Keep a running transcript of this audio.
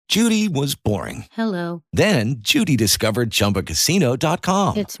Judy was boring. Hello. Then Judy discovered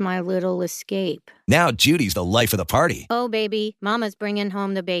ChumbaCasino.com. It's my little escape. Now Judy's the life of the party. Oh, baby, mama's bringing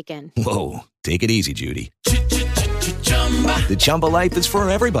home the bacon. Whoa, take it easy, Judy. The Chumba life is for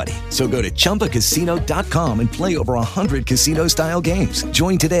everybody. So go to ChumbaCasino.com and play over 100 casino-style games.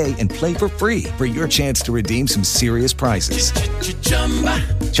 Join today and play for free for your chance to redeem some serious prizes.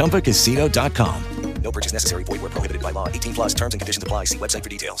 ChumbaCasino.com. No purchase necessary. Void where prohibited by law. 18 plus terms and conditions apply. See website for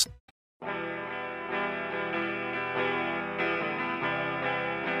details.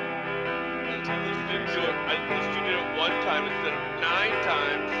 At least you did it one time instead of 9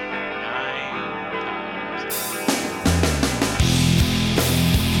 times. 9 times.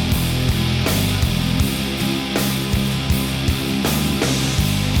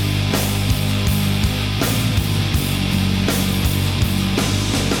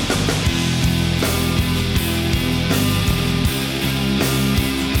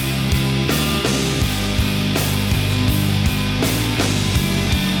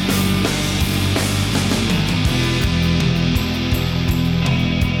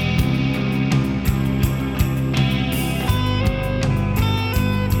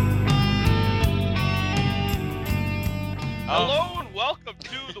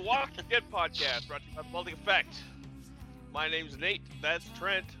 Podcast brought to you by Baltic Effect. My name's Nate. That's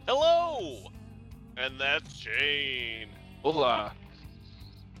Trent. Hello. And that's Shane. Hola.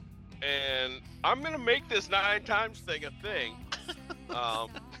 And I'm gonna make this 9 times thing a thing.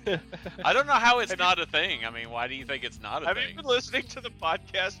 I don't know how it's not a thing. I mean, why do you think it's not a thing? Have you been listening to the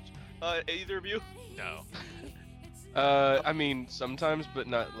podcast, either of you? No. I mean, sometimes, but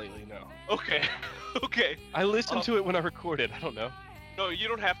not lately, no. Okay. Okay. I listen to it when I record it. I don't know. No, you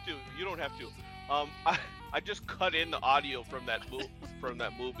don't have to. You don't have to. I just cut in the audio from that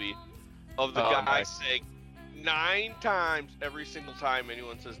movie of the guy saying 9 times every single time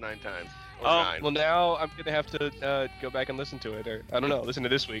anyone says 9 times. Or 9. Well, now I'm gonna have to go back and listen to it, or I don't know, listen to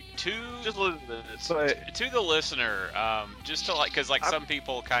this week. Just listen to this. To the listener, just to because some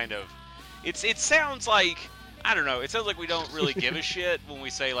people kind of, it sounds like, I don't know, it sounds like we don't really give a shit when we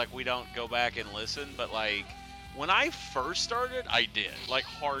say like we don't go back and listen, but like. When I first started, I did like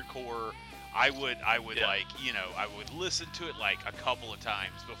hardcore. I would I would listen to it like a couple of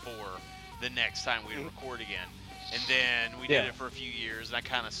times before the next time we'd record again, and then we did it for a few years, and I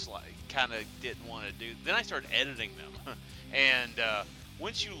kind of didn't want to do. Then I started editing them, and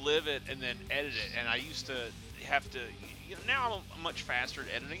once you live it and then edit it, and I used to have to. Now I'm much faster at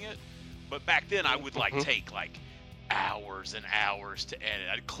editing it, but back then I would take like hours and hours to edit.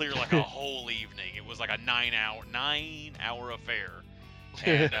 I'd clear like a whole evening. It was like a 9 hour affair.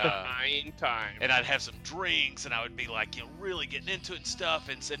 And 9 times. And I'd have some drinks, and I would be like, really getting into it and stuff,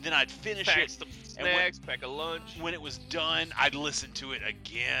 and then I'd finish pack it. Some snacks, pack a lunch. When it was done, I'd listen to it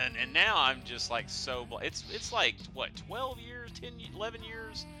again, and now I'm just like so. It's like what, 12 years, 10, 11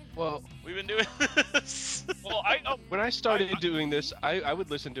 years. Well, we've been doing this. Well, when I started doing this, I would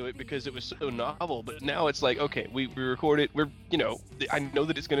listen to it because it was so novel. But now it's like, okay, we record it. I know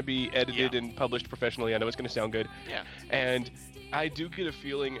that it's going to be edited and published professionally. I know it's going to sound good. Yeah. And I do get a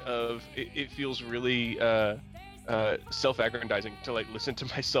feeling of it feels really self-aggrandizing to like listen to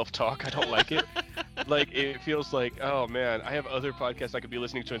myself talk. I don't like it. Like it feels like, oh man, I have other podcasts I could be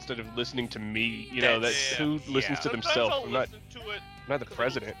listening to instead of listening to me. Who listens to themselves. I'm not the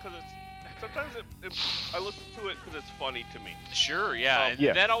president. Sometimes I listen to it because it's funny to me. Sure, yeah,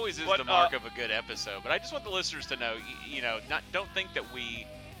 and that always is the mark of a good episode. But I just want the listeners to know, don't think that we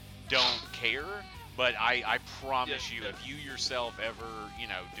don't care. But I promise you, if you yourself ever,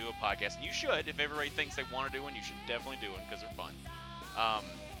 do a podcast, and you should, if everybody thinks they want to do one, you should definitely do one because they're fun.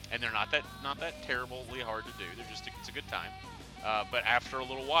 And they're not that terribly hard to do. It's a good time. But after a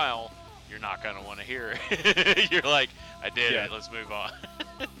little while, you're not gonna want to hear it. You're like, I did it. Let's move on.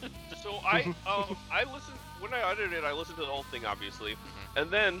 So I listened when I edited it. I listened to the whole thing, obviously, and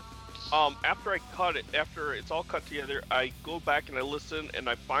then after I cut it, after it's all cut together, I go back and I listen and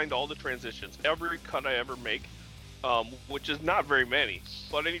I find all the transitions, every cut I ever make, which is not very many.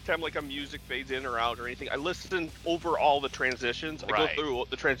 But anytime like a music fades in or out or anything, I listen over all the transitions. I go through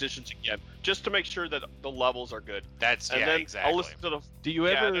the transitions again just to make sure that the levels are good. Then exactly. I'll listen to the. Do you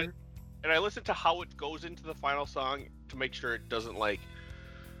ever? And I listen to how it goes into the final song to make sure it doesn't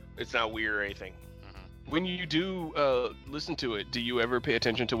it's not weird or anything. When you do listen to it, do you ever pay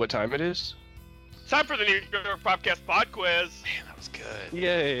attention to what time it is? Time for the New York Podcast Pod Quiz. Man, that was good.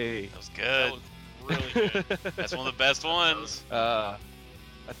 Yay. That was good. That was really good. That's one of the best ones. I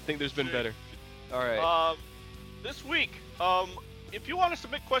think there's been better. All right. This week, if you want to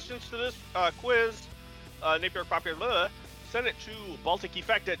submit questions to this quiz, New York Podcast, send it to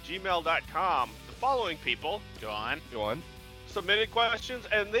balticeffect@gmail.com. The following people Go on. submitted questions,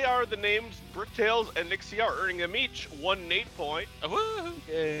 and they are the names Bricktails and Nick CR, earning them each 1 Nate point. Woo!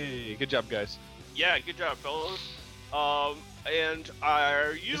 Yay! Good job, guys. Yeah, good job, fellas. And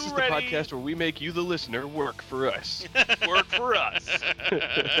are you This is ready? the podcast where we make you, the listener, work for us. Work for us.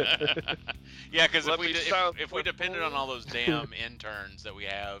 Yeah, because Let if we depended on all those damn interns that we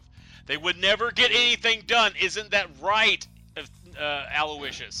have, they would never get anything done. Isn't that right,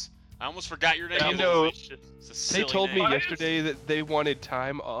 Aloysius? I almost forgot your name. You know, Aloysius. they told me name. yesterday that they wanted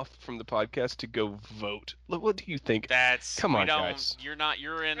time off from the podcast to go vote. What do you think? Come on, guys. You're not.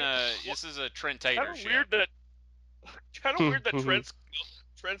 You're in a. This is a Trentatorship. Kind of weird that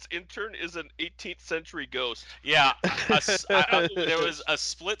Trent's intern is an 18th century ghost. Yeah, there was a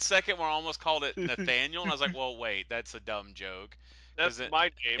split second where I almost called it Nathaniel, and I was like, well, wait, that's a dumb joke. That's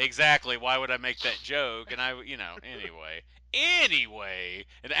my name. Exactly. Why would I make that joke? And Anyway,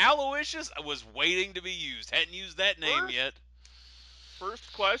 and Aloysius was waiting to be used. Hadn't used that name yet.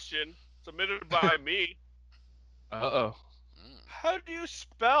 First question submitted by me. Uh-oh. How do you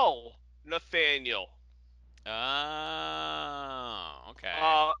spell Nathaniel? Oh,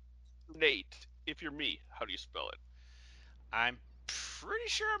 okay. Nate, if you're me, how do you spell it? I'm pretty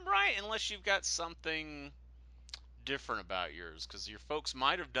sure I'm right, unless you've got something different about yours, because your folks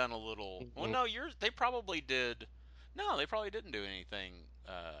might have done a little. Well, no, they probably did. No, they probably didn't do anything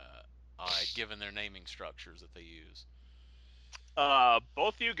odd, given their naming structures that they use.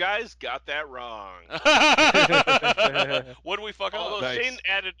 Both you guys got that wrong. What do we fuck up? Although Nice. Shane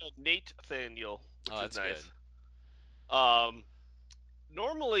added a Nathaniel, which That's is nice. good.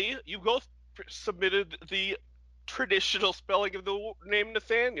 Normally you both submitted the traditional spelling of the name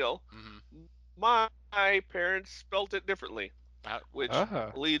Nathaniel. Mm-hmm. My parents spelled it differently, which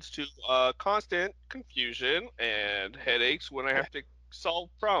leads to constant confusion and headaches when I have to solve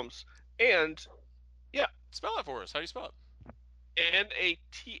problems. And yeah, spell it for us. How do you spell it?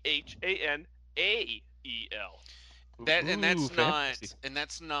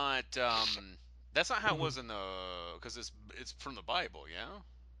 Nathanel. That's not how it was in the, because it's from the Bible, yeah.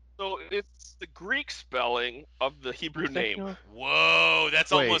 So it's the Greek spelling of the Hebrew name. Whoa,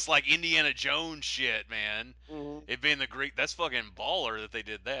 that's almost like Indiana Jones shit, man. Mm-hmm. It being the Greek, that's fucking baller that they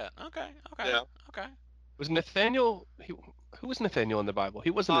did that. Okay. Yeah. Okay. Was Nathaniel? Who was Nathaniel in the Bible? He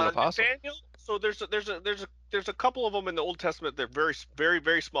wasn't an apostle. Nathaniel. So there's a couple of them in the Old Testament. They're very, very,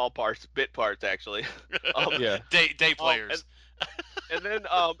 very small parts, bit parts actually. Yeah. Day players. And then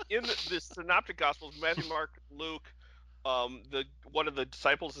in the Synoptic Gospels, Matthew, Mark, Luke, one of the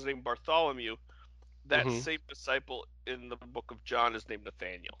disciples is named Bartholomew. That same disciple in the book of John is named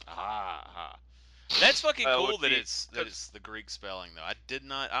Nathaniel. That's fucking cool that it's the Greek spelling though. I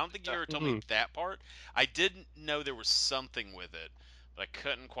don't think you ever told me that part. I didn't know there was something with it, but I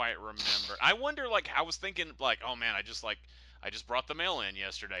couldn't quite remember. I wonder, I was thinking, oh man, I just brought the mail in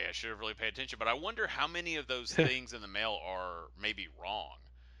yesterday. I should have really paid attention. But I wonder how many of those things in the mail are maybe wrong.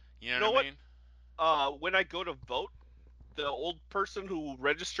 You know what I mean? When I go to vote, the old person who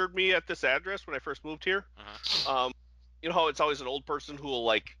registered me at this address when I first moved here, you know how it's always an old person who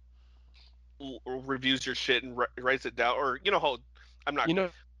will reviews your shit and writes it down, or you know how I'm not. You know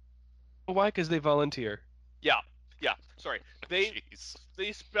why? Because they volunteer. Yeah. Sorry, they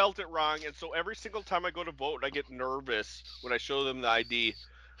spelled it wrong, and so every single time I go to vote, I get nervous when I show them the ID.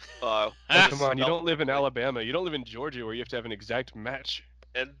 Come on, you don't live in Alabama. You don't live in Georgia where you have to have an exact match.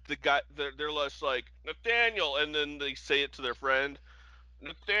 And the guy, they're less like Nathaniel, and then they say it to their friend,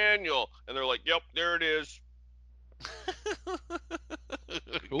 Nathaniel, and they're like, "Yep, there it is."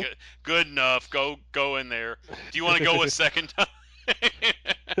 Cool. Good enough. Go in there. Do you want to go a second time?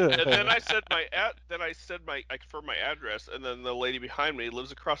 And then I confirmed my address, and then the lady behind me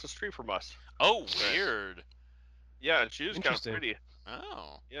lives across the street from us. Oh, weird. Yeah, and she was kind of pretty.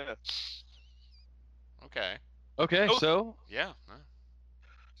 Oh. Yeah. Okay. Okay, so yeah.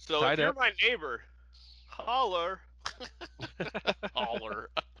 So if you're my neighbor, holler. Holler.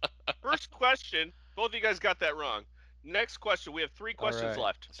 First question. Both of you guys got that wrong. Next question. We have 3 questions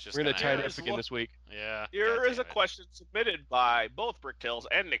left. We're going to tie it up again this week. Yeah. Here is a question submitted by both Bricktails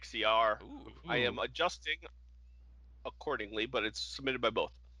and Nick CR. Ooh. I am adjusting accordingly, but it's submitted by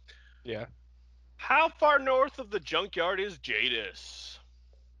both. Yeah. How far north of the junkyard is Jadis?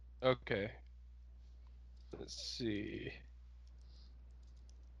 Okay. Let's see.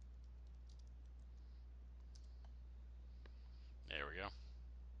 There we go.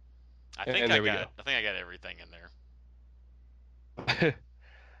 I think I got everything in there.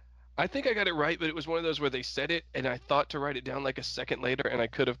 I think I got it right, but it was one of those where they said it, and I thought to write it down like a second later, and I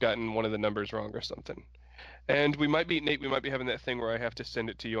could have gotten one of the numbers wrong or something. And Nate, we might be having that thing where I have to send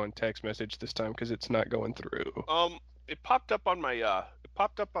it to you on text message this time because it's not going through. It popped up on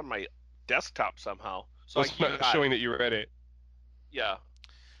my desktop somehow. So Well, it's not showing that you read it. Yeah.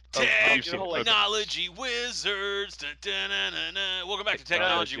 Technology Wizards. Welcome back to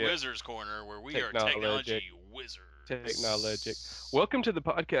Technology Wizards Corner, where we are technology wizards. Technologic. Welcome to the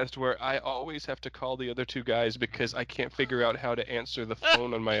podcast where I always have to call the other two guys because I can't figure out how to answer the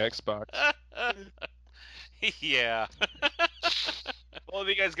phone on my Xbox. Yeah. Well,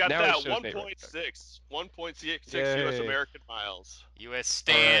 you guys got now that 1.6 U.S. American miles. U.S.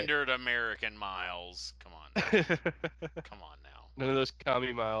 standard American miles. Come on. Come on now. None of those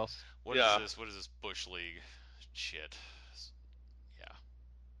commie miles. What is this? What is this Bush League shit?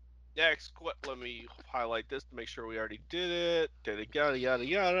 Next, let me highlight this to make sure we already did it. Yada yada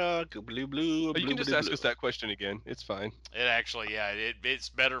yada. Blue blue. You can just ask us that question again. It's fine. It actually, it's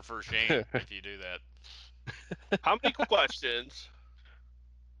better for Shane if you do that. How many questions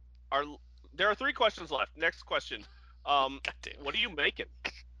are? There are 3 questions left. Next question. What are you making?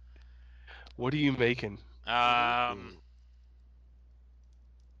 What are you making?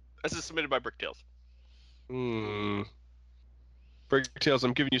 This is submitted by Bricktails. Bricktails,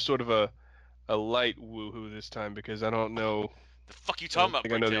 I'm giving you sort of a light woohoo this time because I don't know. The fuck you talking about,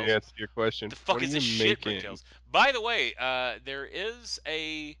 Bricktails? I know the answer to your question. The fuck is this shit, Bricktails? By the way, there is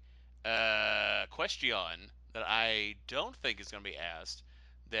a question that I don't think is going to be asked,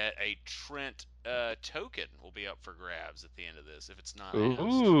 that a Trent token will be up for grabs at the end of this if it's not asked.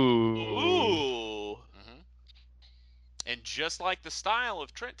 Ooh. And just like the style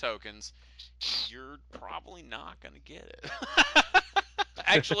of Trent tokens, you're probably not going to get it.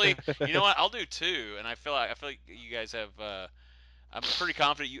 Actually, you know what? I'll do 2, and I feel like you guys have. I'm pretty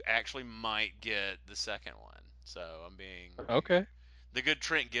confident you actually might get the second one. So I'm being okay. The good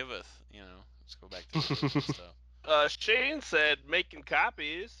Trent giveth. Let's go back to the stuff. Shane said making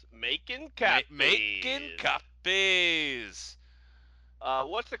copies. Making copies.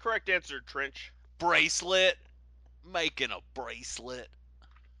 What's the correct answer, Trench? Bracelet. Making a bracelet.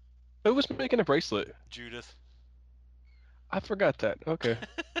 Who was making a bracelet? Judith. I forgot that. Okay.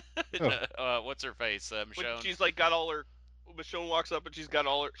 What's her face? Michonne. She's like got all her. Michonne walks up and she's got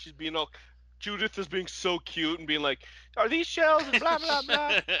all her. She's being all. Judith is being so cute and being like, "Are these shells?" And blah blah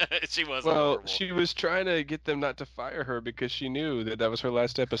blah. She was. Well, horrible. She was trying to get them not to fire her because she knew that was her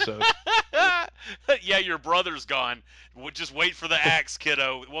last episode. Yeah, your brother's gone. Just wait for the axe,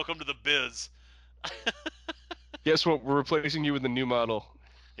 kiddo. Welcome to the biz. Guess what? We're replacing you with a new model.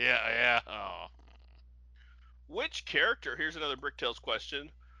 Yeah. Oh. Which character? Here's another Bricktails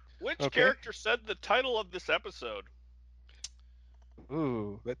question. Which character said the title of this episode?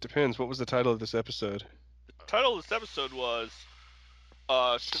 Ooh, that depends. What was the title of this episode? The title of this episode was,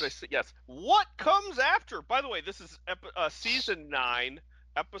 should I say, yes, What Comes After? By the way, this is Season 9,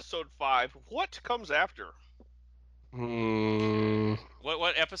 Episode 5. What comes after?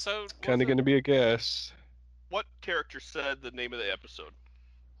 What episode? Kind of going to be a guess. What character said the name of the episode?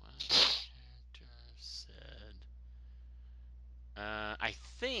 What character said? I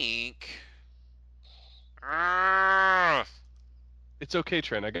think... It's okay,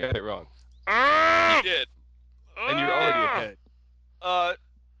 Trent. I got it wrong. You did. And you're already ahead.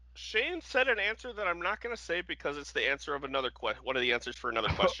 Shane said an answer that I'm not going to say because it's the answer of another question. One of the answers for another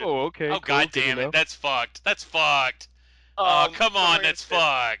question. Oh, okay. Oh, cool. God damn it. That's fucked. That's fucked. Oh, come on. That's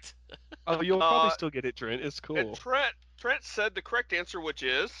fucked. Oh, you'll probably still get it, Trent. It's cool. And Trent said the correct answer, which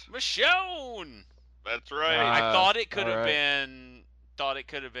is Michonne. That's right. I thought it could have been. Thought it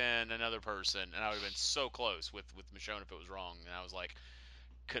could have been another person, and I would have been so close with Michonne if it was wrong. And I was like,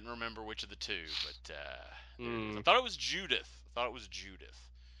 couldn't remember which of the two, but I thought it was Judith. That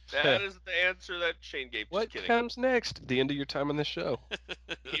is the answer that Shane gave. What comes next? The end of your time on this show.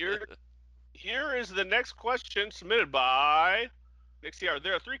 Here is the next question submitted by Nixiar.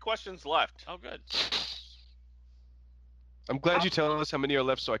 There are 3 questions left. Oh, good. I'm glad you tell us how many are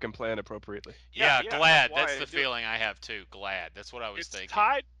left so I can plan appropriately. Yeah, glad. That's the feeling I have too. Glad. That's what I was thinking. It's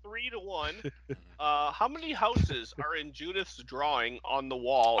tied 3-1. How many houses are in Judith's drawing on the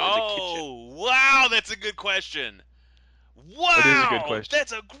wall in the kitchen? Oh, wow, that's a good question. Wow, that is a good question.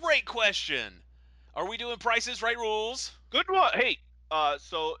 That's a great question. Are we doing Prices Right rules? Good one. Hey,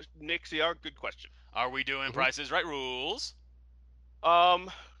 so Nixiar, good question. Are we doing Prices Right rules?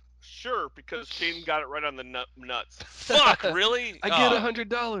 Sure, because Shane got it right on the nuts. Fuck, really? I get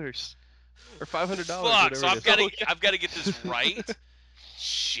 $100 or $500. Fuck, so I've got to get this right.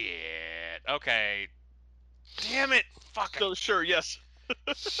 Shit. Okay. Damn it. Fuck. So sure, yes.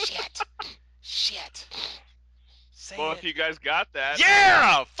 Shit. say Well, it. if you guys got that.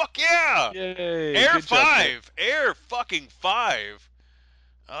 Yeah! Fuck yeah! Yay! Air Good job, 5! Air fucking 5!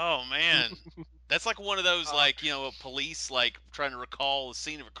 Oh, man. That's like one of those, like, police, like, trying to recall the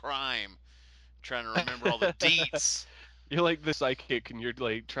scene of a crime. Trying to remember all the deets. You're like the psychic, and you're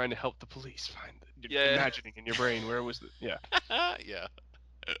like trying to help the police find Yeah. imagining in your brain where was the Yeah.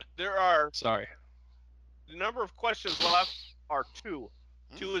 There are. Sorry. The number of questions left are 2.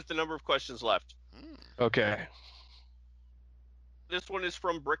 2 is the number of questions left. Okay. This one is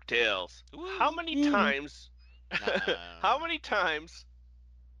from Bricktails. Ooh. How many times? Nah. How many times?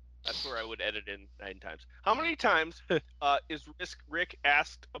 That's where I would edit in 9 times. How many times is Rick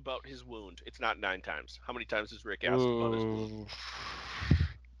asked about his wound? It's not 9 times. How many times is Rick asked about his wound?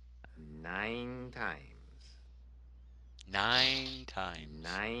 9 times. 9 times.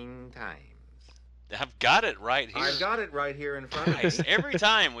 9 times. I've got it right here. I've got it right here in front of Nice. me. Every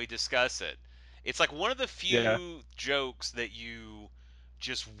time we discuss it, it's like one of the few jokes that you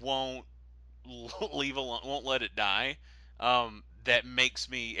just won't leave alone, won't let it die. That makes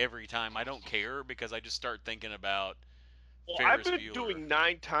me every time. I don't care because I just start thinking about. Well, Ferris I've been Bueller. doing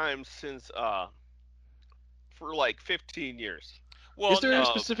 9 times since for like 15 years. Well, Is there a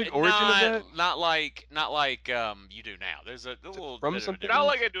specific origin of that? Not like you do now. There's a little from bit of a something?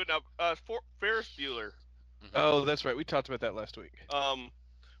 Not difference. like I do now. Ferris Bueller. Oh, that's right. We talked about that last week.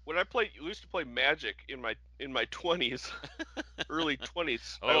 When I used to play Magic in my 20s, early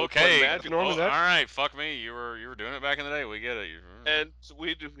 20s. I would play Okay. Magic. Normal all right. Fuck me. You were doing it back in the day. We get it. And so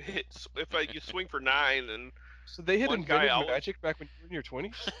we'd hit you swing for 9 and. So they had One guy invented out- magic back when you were in your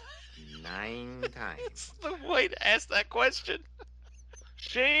 20s? 9 times. That's the way to ask that question.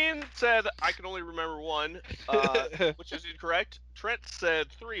 Shane said I can only remember 1, which is incorrect. Trent said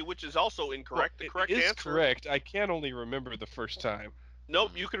 3, which is also incorrect. The correct it is answer. correct. I can only remember the first time.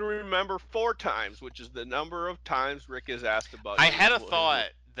 Nope, you can remember 4 times, which is the number of times Rick is asked about. I had a thought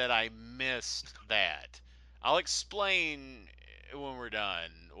that I missed that. I'll explain when we're done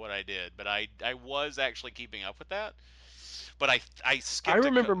what I did, but I was actually keeping up with that. But I skipped. I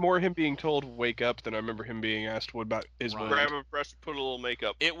remember more him being told "wake up" than I remember him being asked "what about his Right. wound?" Grab a brush and put a little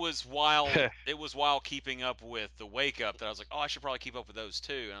makeup. It was while keeping up with the wake up that I was like, oh, I should probably keep up with those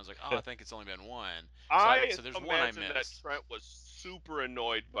too. And I was like, oh, I think it's only been 1. So there's one I imagine that missed. Trent was super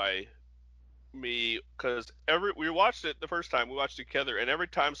annoyed by me because we watched it the first time we watched it together, and every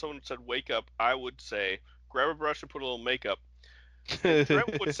time someone said "wake up," I would say, "Grab a brush and put a little makeup."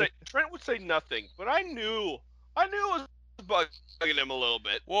 Trent would say nothing, but I knew it was bugging him a little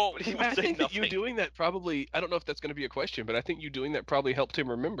bit. Well, but he would I say think that nothing. you doing that probably, I don't know if that's going to be a question, but I think you doing that probably helped him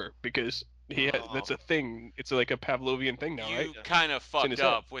remember because that's a thing. It's like a Pavlovian thing now, right? you kind of in his fucked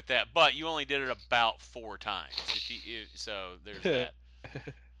head. up with that, but you only did it about 4 times. So there's that.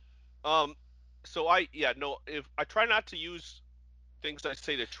 So if I try not to use things I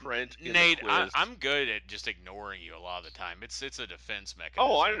say to Trent in Nate, the quiz. I'm good at just ignoring you a lot of the time. It's a defense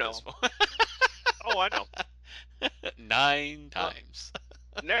mechanism. Oh, I at know. this point. Oh, I know. 9 times.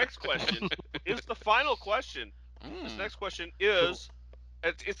 Next question is the final question. This next question is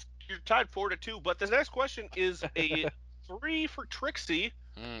it's you're tied 4-2, but the next question is a 3 for Trixie.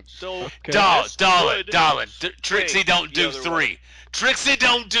 So Okay. Darling, swing Trixie don't the do other 3. way. Trixie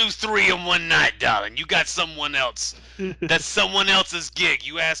don't do 3 in one night, darling. You got someone else. That's someone else's gig.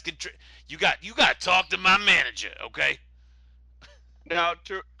 You asking? You got to talk to my manager, okay? Now,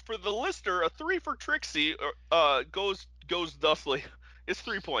 for the listener, a 3 for Trixie goes thusly. It's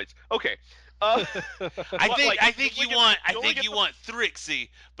 3 points. Okay. I I think you want Trixie,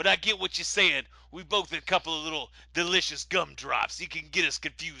 but I get what you're saying. We both a couple of little delicious gumdrops. You can get us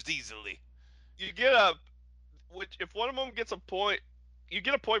confused easily. You get if one of them gets a point, you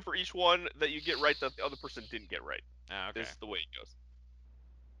get a point for each one that you get right that the other person didn't get right. Okay. This is the way it goes.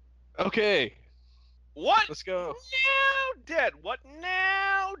 Okay. What? Let's go. Now dead. What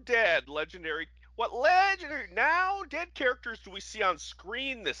now dead? What legendary now dead characters do we see on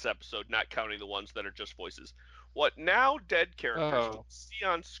screen this episode, not counting the ones that are just voices? What now dead characters do we see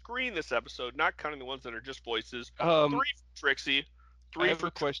on screen this episode, not counting the ones that are just voices? 3 for Trixie. 3 I have for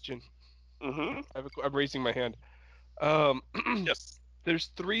a question. Mm-hmm. I'm raising my hand. Yes.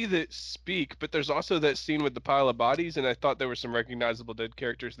 There's 3 that speak, but there's also that scene with the pile of bodies, and I thought there were some recognizable dead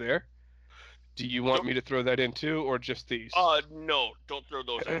characters there. Do you want me to throw that in too, or just these? No, don't throw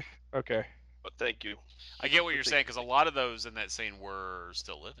those in. Okay. But thank you. I get what you're saying because a lot of those in that scene were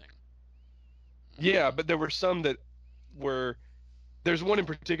still living. Yeah, but there were some that were. There's one in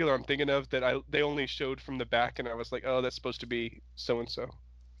particular I'm thinking of that they only showed from the back, and I was like, oh, that's supposed to be so and so.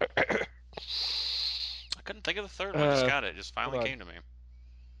 I couldn't think of the third one. I just got it. It just finally came to me.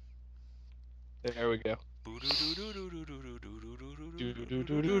 There we go.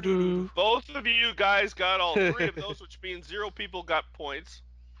 Both of you guys got all 3 of those, which means 0 people got points.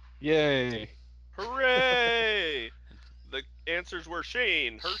 Yay. Hooray! The answers were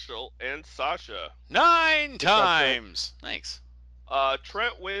Shane, Herschel, and Sasha. 9 times. Thanks.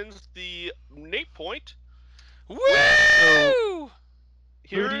 Trent wins the Nate point. Woo!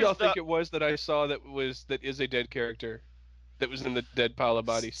 Who do y'all think it was that I saw that is a dead character that was in the dead pile of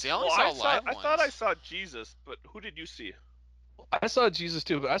bodies? See, I only saw live ones. I thought I saw Jesus, but who did you see? I saw Jesus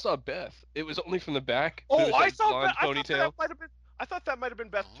too, but I saw Beth. It was only from the back. Oh, I saw blonde Beth. ponytail. I thought that might have been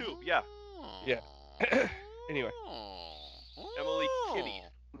Beth too. Yeah. Yeah. Anyway. Emily Kinney.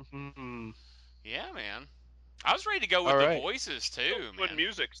 Mm-hmm. Yeah, man. I was ready to go with the voices too, Still doing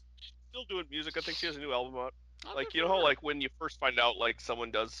music. Still doing music. I think she has a new album out. Like, you know how, like, when you first find out, like,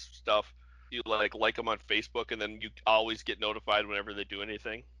 someone does stuff, you, like them on Facebook, and then you always get notified whenever they do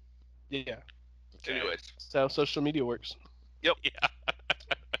anything? Yeah. Okay. Anyways. That's how social media works. Yep. Yeah.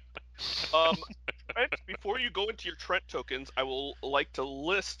 Trent, before you go into your Trent tokens, I will like to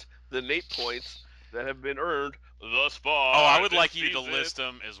list the Nate points that have been earned thus far. Oh, I would like you to list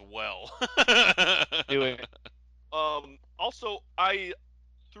them as well. Do it. Also, I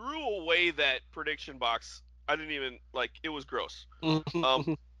threw away that prediction box. I didn't even, like, it was gross. But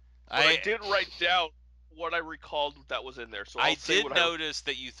I did write down what I recalled that was in there. So I did notice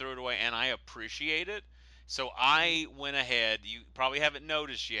that you threw it away, and I appreciate it. So I went ahead. You probably haven't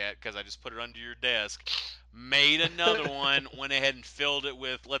noticed yet because I just put it under your desk. Made another one, went ahead and filled it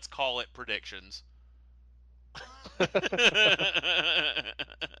with, let's call it predictions.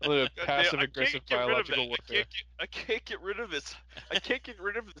 Passive-aggressive biological warfare. I can't get rid of this. I can't get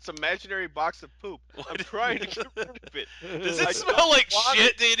rid of this imaginary box of poop. I'm trying to get rid of it. Does it smell like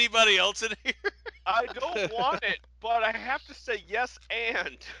shit to anybody else in here? I don't want it, but I have to say yes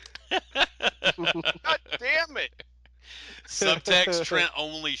and. God damn it. Subtext, Trent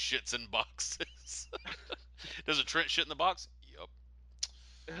only shits in boxes. Does a Trent shit in the box? Yup.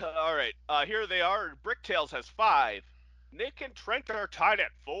 All right, here they are. Bricktails has 5. Nick and Trent are tied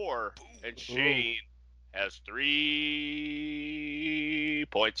at 4. And Shane has 3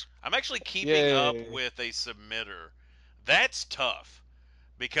 points. I'm actually keeping up with a submitter. That's tough.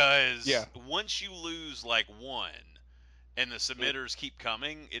 Because once you lose like one and the submitters keep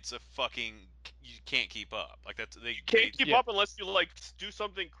coming, it's a fucking, you can't keep up. Like you can't keep up unless you like do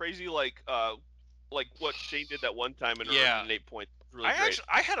something crazy like what Shane did that one time and earned 8 points. Really great.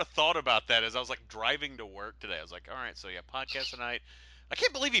 I had a thought about that as I was like driving to work today. I was like, all right, so podcast tonight. I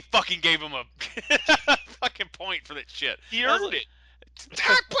can't believe he fucking gave him a fucking point for that shit. He earned it.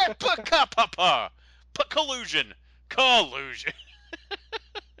 Collusion.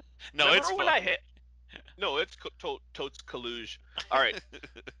 No, remember it's when I hit. No, it's totes colluge. All right.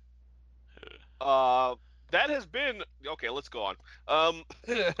 That has been okay. Let's go on.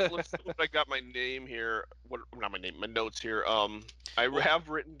 Let's see what I got my name here. Not my name, my notes here. I have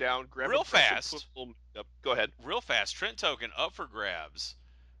written down. Real fast. Go ahead. Real fast. Trent token up for grabs.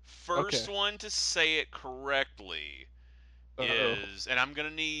 First one to say it correctly is, and I'm gonna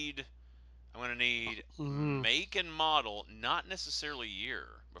need make and model, not necessarily year,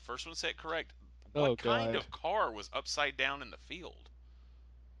 but first one to say it correct. What kind of car was upside down in the field?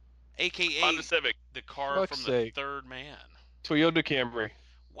 AKA Honda Civic. The car from the Third Man. Toyota Camry.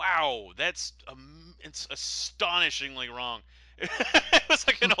 Wow, that's it's astonishingly wrong. It was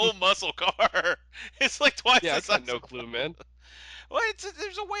like an old muscle car. It's like twice the size. I got no clue, man. Well,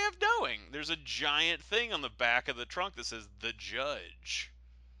 there's a way of knowing. There's a giant thing on the back of the trunk that says "The Judge."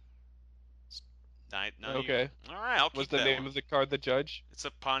 Okay. All right, I'll keep What's the name of the car, The Judge? It's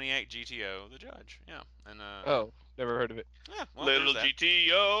a Pontiac GTO, The Judge. Yeah, and never heard of it. Yeah, well, little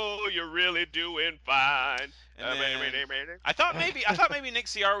GTO, you're really doing fine. I thought maybe Nick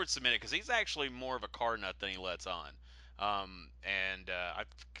CR would submit it because he's actually more of a car nut than he lets on. I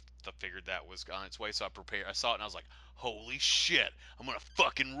figured that was on its way, so I saw it and I was like, holy shit, I'm gonna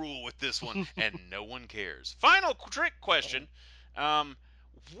fucking rule with this one, and no one cares. Final trick question: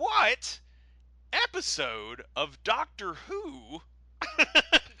 what episode of Doctor Who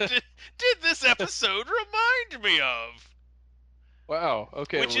did this episode remind me of? Wow.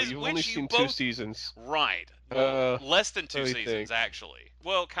 Okay. You've only seen 2 seasons. Right. Well, less than 2 seasons, actually.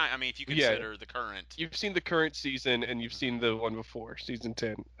 Well, I mean, if you consider the current. You've seen the current season, and you've seen the one before, season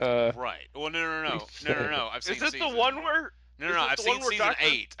 10. Right. Well, no. I've seen. Is this the one where? No. I've seen season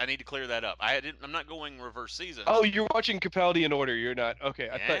 8. I need to clear that up. I'm not going reverse seasons. Oh, you're watching Capaldi in order. You're not. Okay.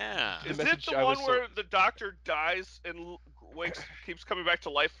 I thought. Is it the one where the Doctor dies and keeps coming back to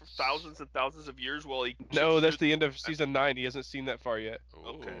life for thousands and thousands of years while he. No, that's the end of season 9. He hasn't seen that far yet.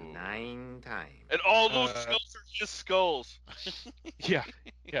 Okay. 9 times. And all those skulls are his skulls. Yeah.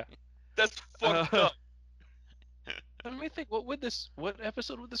 That's fucked up. Let me think. What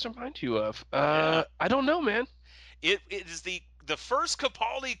episode would this remind you of? Yeah. I don't know, man. It is the first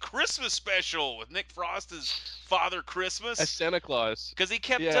Capaldi Christmas special with Nick Frost as Father Christmas. As Santa Claus. Because he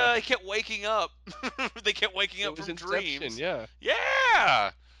kept waking up. They kept waking up from Inception, dreams. Yeah.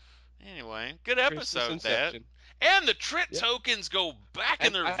 Yeah. Anyway, good Christmas episode Inception. that. And the Trent tokens go back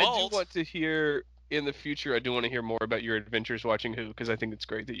in their vault. I do want to hear in the future. I do want to hear more about your adventures watching Who, because I think it's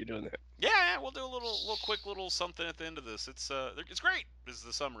great that you're doing that. Yeah, we'll do a little quick something at the end of this. It's great. This is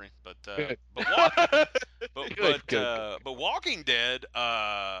the summary, but Walking Dead.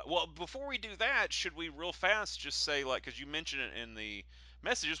 Well, before we do that, should we real fast just say, like, because you mentioned it in the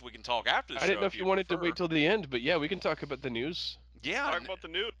messages, we can talk after the show. I didn't know if you wanted to wait till the end, but yeah, we can talk about the news. Yeah, talk about the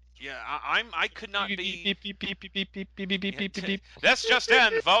news. Yeah, I could not be. Beep. That's just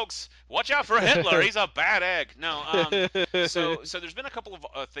in, folks. Watch out for Hitler. He's a bad egg. No. So there's been a couple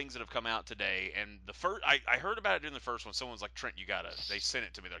of things that have come out today, and the first I heard about it during the first one. Someone's like, Trent, they sent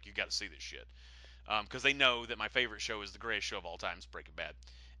it to me. They're like, you got to see this shit, because they know that my favorite show is the greatest show of all time, is Breaking Bad.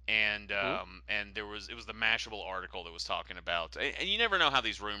 And it was the Mashable article that was talking about, and you never know how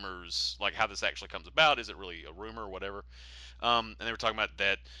these rumors, like how this actually comes about. Is it really a rumor or whatever? And they were talking about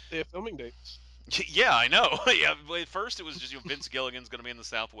that. They have filming dates. Yeah, I know. Yeah, at first it was just Vince Gilligan's going to be in the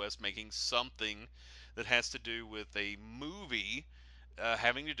Southwest making something that has to do with a movie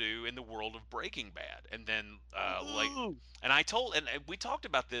having to do in the world of Breaking Bad, and then and we talked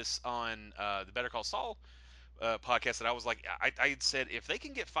about this on the Better Call Saul podcast, that I was like, I had said, if they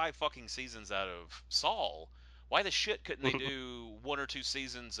can get 5 fucking seasons out of Saul, why the shit couldn't they do 1 or 2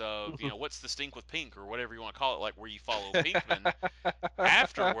 seasons of, what's the stink with Pink, or whatever you want to call it, like where you follow Pinkman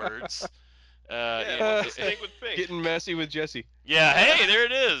afterwards. What's the stink with Pink? Getting messy with Jesse. Yeah, hey, there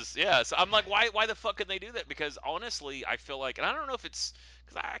it is. Yeah, so I'm like, why the fuck couldn't they do that? Because honestly, I feel like, and I don't know if it's,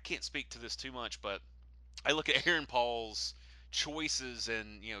 because I can't speak to this too much, but I look at Aaron Paul's choices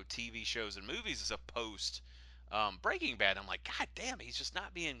in, TV shows and movies as a post Breaking Bad. I'm like, God damn, he's just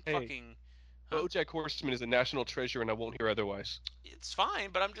not being fucking. BoJack Horseman is a national treasure, and I won't hear otherwise. It's fine,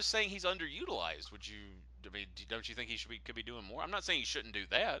 but I'm just saying he's underutilized. Don't you think he could be doing more? I'm not saying he shouldn't do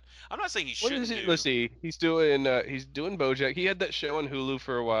that. I'm not saying he shouldn't. What is it? Let's see. He's doing BoJack. He had that show on Hulu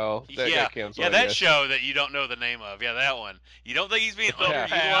for a while. That got canceled. Yeah, that show that you don't know the name of. Yeah, that one. You don't think he's being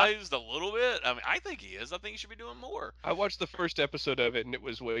underutilized a little bit? I mean, I think he is. I think he should be doing more. I watched the first episode of it, and it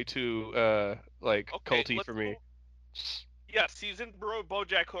was way too culty for me. Yes, he's in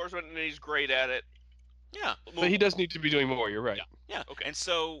BoJack Horseman, and he's great at it. Yeah, but he does need to be doing more. You're right. Yeah. Okay. And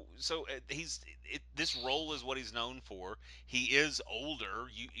so this role is what he's known for. He is older.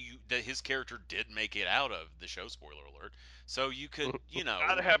 His character did make it out of the show. Spoiler alert. So you could,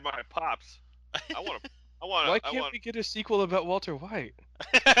 Gotta have my pops. I want. Why can't we get a sequel about Walter White?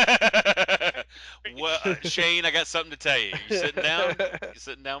 Well, Shane, I got something to tell you. You sitting down? You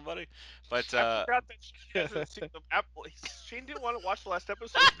sitting down, buddy? But I forgot that she hasn't seen the Apple. Shane didn't want to watch the last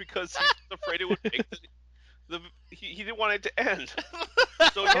episode because he was afraid it would make he didn't want it to end.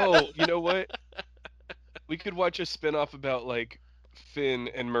 So you know what? We could watch a spin-off about like Finn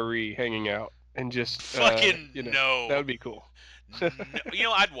and Marie hanging out and just fucking no. That would be cool.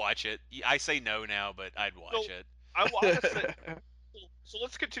 No, I'd watch it. I say no now, but I'd watch it. I want to say. So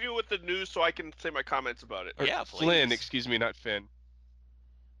let's continue with the news so I can say my comments about it. Yeah, please. Flynn, excuse me, not Finn.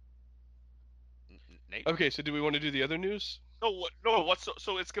 Nate? Okay, so do we want to do the other news? No.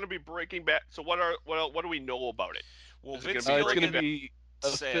 So it's going to be Breaking Bad. So what do we know about it? Well, it's going to be a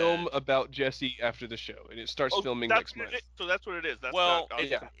film about Jesse after the show, and it starts filming next month. So that's what it is.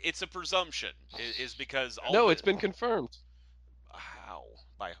 It's a presumption. Is because it's been confirmed. How?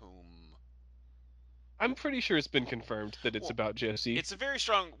 By whom? I'm pretty sure it's been confirmed that it's about Jesse. It's a very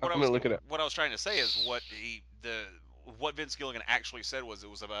strong. What I was trying to say is what Vince Gilligan actually said was it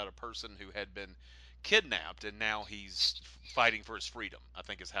was about a person who had been kidnapped and now he's fighting for his freedom. I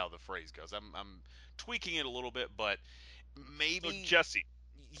think is how the phrase goes. I'm tweaking it a little bit, but maybe so Jesse.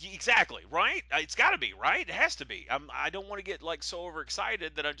 Exactly, right? It's got to be, right? It has to be. I don't want to get like so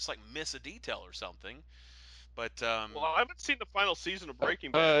overexcited that I just like miss a detail or something. But well, I haven't seen the final season of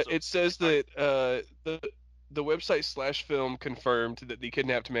Breaking Bad. It says that the website /film confirmed that the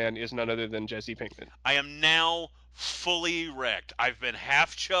kidnapped man is none other than Jesse Pinkman. I am now fully wrecked. I've been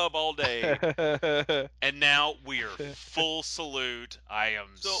half chub all day, and now we are full salute. I am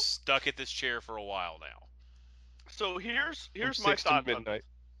stuck at this chair for a while now. So here's my thought. Midnight.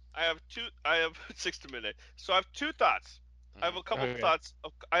 I have 6 to midnight. So I have 2 thoughts. I have a couple of thoughts.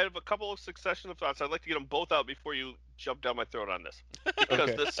 I have a couple of succession of thoughts. I'd like to get them both out before you jump down my throat on this,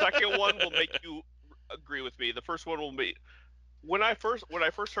 because the second one will make you agree with me. The first one will be when I first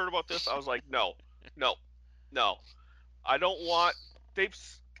heard about this, I was like, no, no, no. I don't want. They've.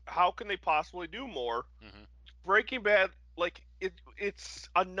 How can they possibly do more? Mm-hmm. Breaking Bad, like it's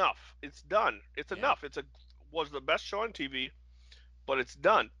enough. It's done. It's enough. Was the best show on TV, but it's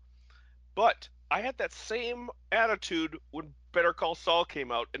done. But I had that same attitude when Better Call Saul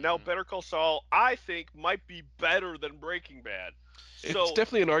came out, and now Better Call Saul, I think, might be better than Breaking Bad. So it's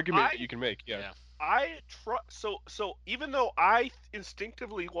definitely an argument that you can make. Yeah. So even though I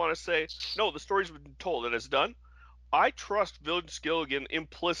instinctively want to say no, the story's been told and it's done, I trust Vince Gilligan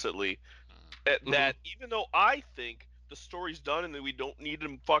implicitly that even though I think the story's done and that we don't need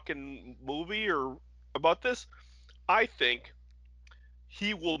a fucking movie or about this, I think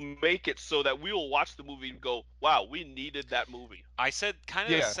he will make it so that we will watch the movie and go, wow, we needed that movie. I said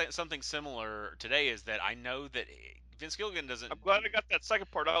kind of something similar today, is that I know that Vince Gilligan doesn't. I'm glad I got that second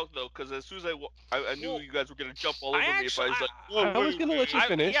part out, though, because as soon as I knew you guys were going to jump all over me if I was like, I was going to let you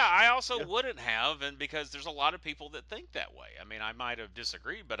finish. I also wouldn't have, and because there's a lot of people that think that way. I mean, I might have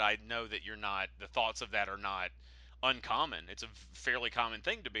disagreed, but I know that you're not, the thoughts of that are not uncommon. It's a fairly common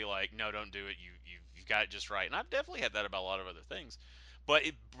thing to be like, no, don't do it. You've got it just right. And I've definitely had that about a lot of other things. But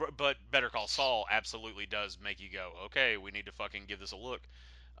Better Call Saul absolutely does make you go, okay, we need to fucking give this a look.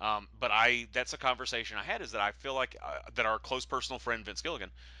 But that's a conversation I had, is that I feel like that our close personal friend Vince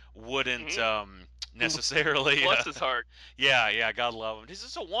Gilligan wouldn't necessarily. Bless his heart. Yeah, God love him. He's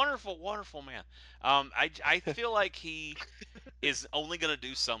just a wonderful, wonderful man. I feel like he is only going to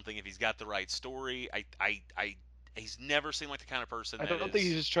do something if he's got the right story. He's never seemed like the kind of person. I don't think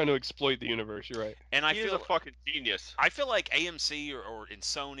he's just trying to exploit the universe. You're right. And he's a fucking genius. I feel like AMC or in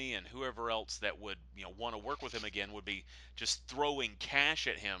Sony and whoever else that would want to work with him again would be just throwing cash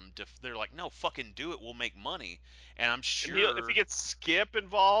at him. They're like, no, fucking do it. We'll make money. And I'm sure if he gets Skip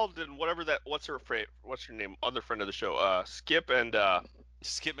involved and whatever that, what's her name? Other friend of the show, Skip and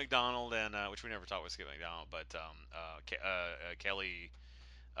Skip McDonald and which we never talked with Skip McDonald, but Kelly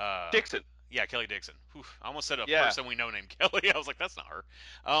Dixon. Yeah, Kelly Dixon. Whew, I almost said a person we know named Kelly. I was like, that's not her.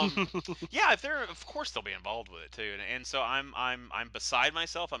 Yeah, if they're, of course they'll be involved with it too. And so I'm beside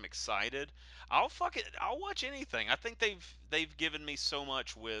myself. I'm excited. I'll watch anything. I think they've given me so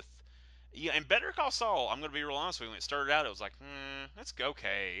much with. Yeah, and Better Call Saul, I'm going to be real honest with you. When it started out, it was like, it's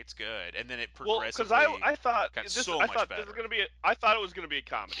okay, it's good, and then it progressively. Well, because I thought got this, so I much thought better. this was going to be. I thought it was going to be a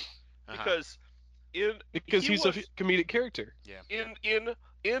comedy, because he's a comedic character. Yeah.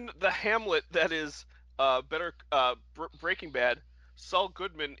 In the Hamlet that is Breaking Bad, Saul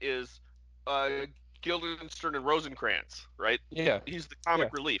Goodman is Guildenstern and Rosencrantz, right? Yeah. He's the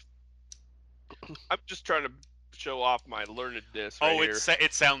comic relief. I'm just trying to show off my learnedness here.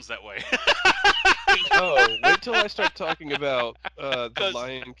 It sounds that way. Oh, wait till I start talking about the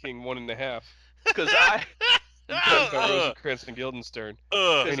Lion King 1.5. Because I about Rosencrantz and Guildenstern.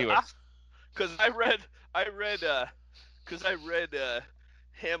 Anyway, because I read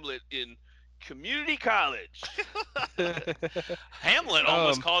Hamlet in community college. Hamlet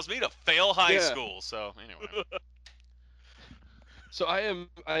almost caused me to fail high school. So anyway. So I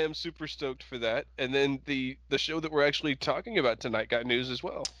am super stoked for that. And then the show that we're actually talking about tonight got news as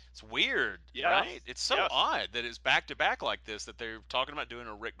well. It's weird, right? It's so odd that it's back to back like this, that they're talking about doing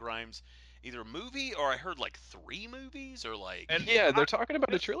a Rick Grimes either movie, or I heard like 3 movies, or like. And they're talking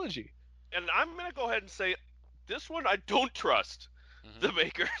about a trilogy. And I'm gonna go ahead and say, this one I don't trust the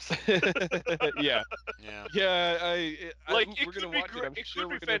makers. Yeah. We're gonna watch it. I'm sure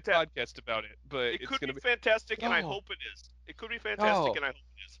we're gonna podcast about it, but it could be fantastic, and I hope it is. It could be fantastic, and I hope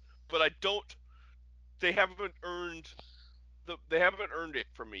it is. But I don't. They haven't earned it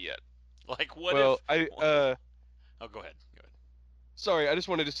from me yet. Like what? Well, oh, go ahead. Sorry, I just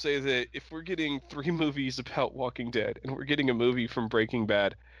wanted to say that if we're getting 3 movies about Walking Dead and we're getting a movie from Breaking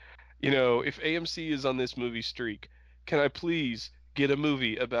Bad, if AMC is on this movie streak, can I please get a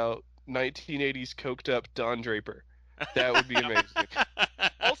movie about 1980s coked up Don Draper? That would be amazing.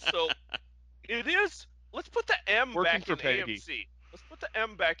 Also, it is. Let's put the M Working back for in Peggy. AMC. Let's put the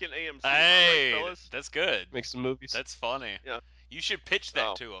M back in AMC. Hey, right, fellas? That's good. Make some movies. That's funny. Yeah. You should pitch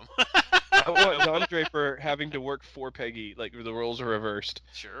that to him. I want Don Draper having to work for Peggy, like the roles are reversed.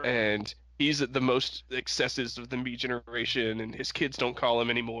 Sure. And he's at the most excesses of the me generation, and his kids don't call him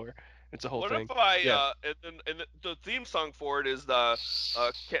anymore. It's a whole thing. What if I and the theme song for it is the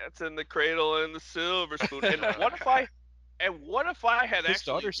Cats in the Cradle and the Silver Spoon? And what if I had his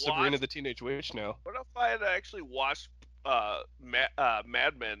actually daughter's watched, Sabrina the Teenage Witch now. What if I had actually watched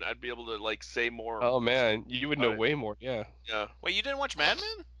Mad Men, I'd be able to like say more. Oh man, you would know way more. Yeah. Yeah. Wait, you didn't watch Mad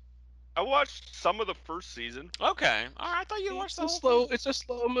Men? I watched some of the first season. Okay, all right. I thought you watched the whole thing. It's a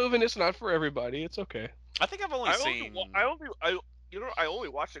slow moving. It's not for everybody. It's okay. I think I've only seen. I only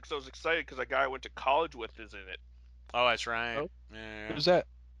watched it because I was excited because a guy I went to college with is in it. Oh, that's right. Oh. Yeah. Who's that?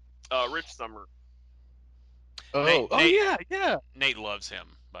 Rich Summer. Oh, Nate, yeah. Nate loves him,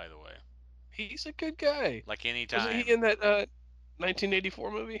 by the way. He's a good guy. Like anytime. Wasn't he in that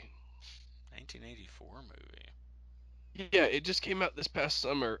 1984 movie? 1984 movie. Yeah, it just came out this past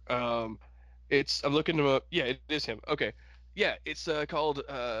summer. I'm looking him up. Yeah, it is him. Okay. Yeah, it's called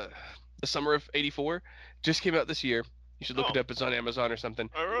The Summer of '84. Just came out this year. You should look it up. It's on Amazon or something.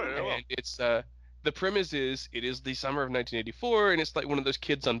 All right. And it's the premise is it is the summer of 1984, and it's like one of those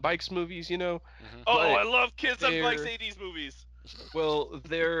kids on bikes movies, you know. Mm-hmm. Oh, I love kids on bikes '80s movies. Well,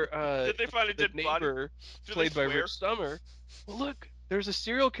 they're did they find a dead neighbor body? played by Rich Summer. Well, look, there's a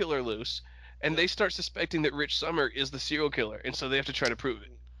serial killer loose, and they start suspecting that Rich Summer is the serial killer, and so they have to try to prove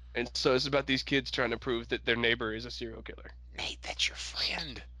it. And so it's about these kids trying to prove that their neighbor is a serial killer. Nate, that's your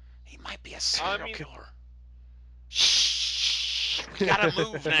friend. He might be a serial killer. Shh. We gotta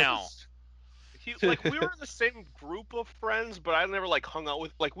move now. We were in the same group of friends, but I never like hung out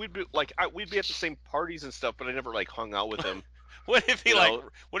with we'd be at the same parties and stuff, but I never like hung out with him. What if he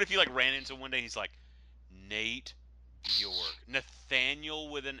ran into one day? He's like, Nate York, Nathaniel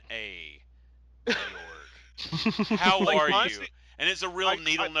with an A, York. How are honestly, you? And it's a real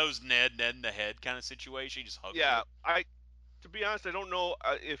needle-nosed Ned in the head kind of situation. He just hugs you. To be honest, I don't know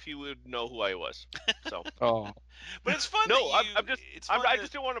if he would know who I was. So. But it's fun. No, I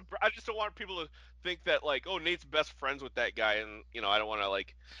just don't want people to think that like, oh, Nate's best friends with that guy, and I don't want to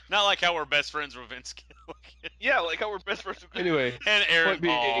like. Not like how we're best friends with Vince Gilligan. Yeah, like how we're best friends. Anyway, and Aaron point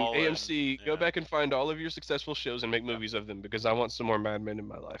being, Paul AMC, go back and find all of your successful shows and make movies of them because I want some more Mad Men in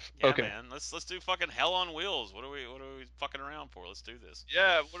my life. Yeah, okay, man, let's do fucking Hell on Wheels. What are we fucking around for? Let's do this.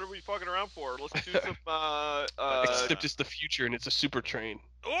 Yeah, what are we fucking around for? Let's do some. Except it's the future and it's a super train.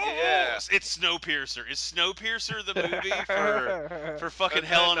 Oh, yeah. It's Snowpiercer. Is Snowpiercer the movie for fucking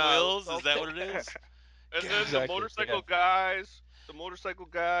Hell on Wheels? Is that what it is? And then the motorcycle guys. The motorcycle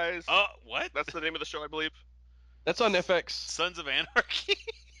guys. What? That's the name of the show, I believe. That's on FX. Sons of Anarchy.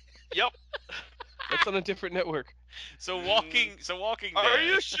 Yep. That's on a different network. So Walking Dead. Are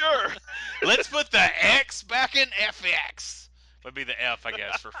you sure? Let's put the X back in FX. Would be the F, I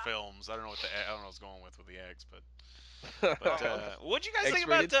guess, for films. I don't know what I was going with the X, but what'd you guys think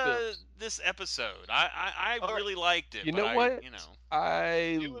about this episode? I really liked it. You know what?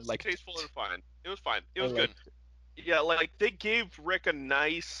 It was tasteful and fine. It was fine. It was good. Yeah, like they gave Rick a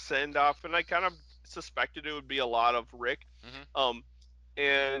nice send off, and I kind of suspected it would be a lot of Rick. Mm-hmm.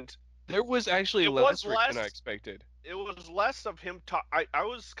 And there was actually less Rick than I expected. It was less of him I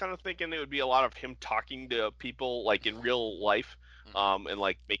was kind of thinking it would be a lot of him talking to people like in real life, and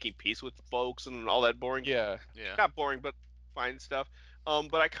like making peace with folks and all that boring. Yeah. Not boring, but fine stuff.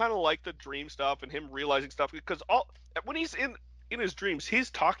 But I kind of like the dream stuff and him realizing stuff because when he's in his dreams, he's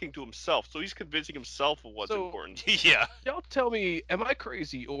talking to himself, so he's convincing himself of what's important. Yeah. Y'all tell me, am I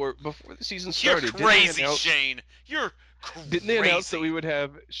crazy or before the season started? You're crazy, Shane. You're crazy. Didn't they announce that we would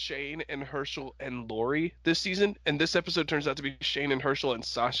have Shane and Herschel and Lori this season? And this episode turns out to be Shane and Herschel and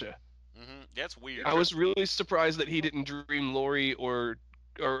Sasha. Mm-hmm. That's weird. I was really surprised that he didn't dream Lori or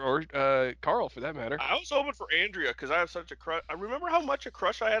Carl for that matter. I was hoping for Andrea because I have such a crush. I remember how much a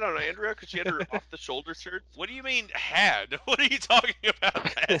crush I had on Andrea because she had her off-the-shoulder shirt. What do you mean had? What are you talking about?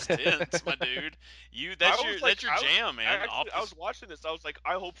 Past tense, my dude. That's your jam, man. I was watching this. I was like,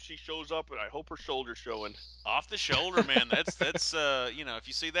 I hope she shows up, and I hope her shoulder's showing. Off the shoulder, man. That's if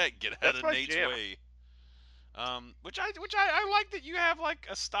you see that, get out of Nate's way. Which I like that you have like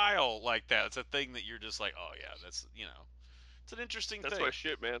a style like that. It's a thing that you're just like, oh yeah, that's it's an interesting thing. That's my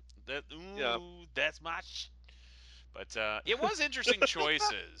shit, man. That's my But it was interesting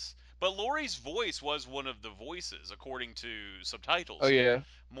choices. But Lori's voice was one of the voices, according to subtitles. Oh, yeah.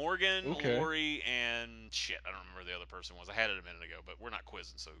 Morgan, Lori, and shit, I don't remember who the other person was. I had it a minute ago, but we're not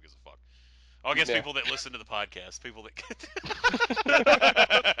quizzing, so who gives a fuck. I guess people that listen to the podcast, people that...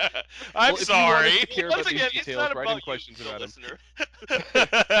 I'm sorry. If you want us to care about these details, write in questions about them.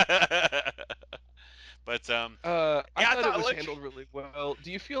 But I thought it was handled really well.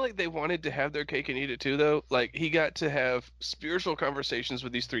 Do you feel like they wanted to have their cake and eat it too, though? Like he got to have spiritual conversations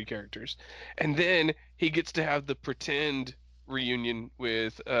with these three characters, and then he gets to have the pretend reunion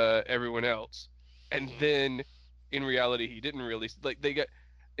with everyone else, and then in reality he didn't really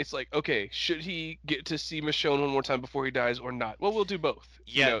it's like, okay, should he get to see Michonne one more time before he dies or not? Well, we'll do both.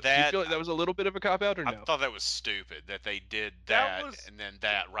 Yeah, do you feel like that was a little bit of a cop out or I no? thought that was stupid that they did That that was and then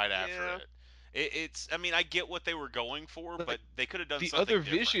that right after yeah. it. It's, I mean, I get what they were going for, Like, but they could have done the something other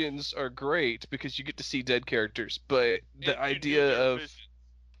different. visions are great because you get to see dead characters, but the And you knew idea their of vision.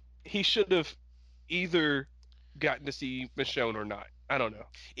 he should have either gotten to see Michonne or not. I don't know.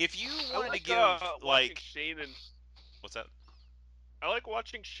 If you I wanted to like give watching Shane and what's that? I like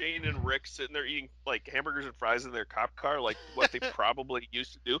watching Shane and Rick sitting there eating like hamburgers and fries in their cop car, like what they probably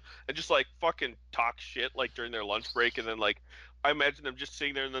used to do, and just like fucking talk shit like during their lunch break, and then like I imagine them just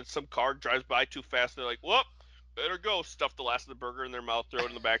sitting there, and then some car drives by too fast, and they're like, "Whoop, better go!" Stuff the last of the burger in their mouth, throw it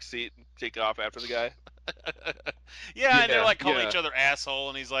in the back seat, and take off after the guy. Yeah, and they're like calling yeah. each other asshole,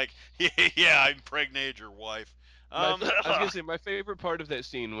 and he's like, "Yeah, I impregnated your wife." I was gonna say my favorite part of that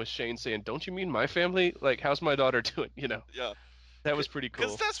scene was Shane saying, "Don't you mean my family? Like, how's my daughter doing?" Yeah. That was pretty Because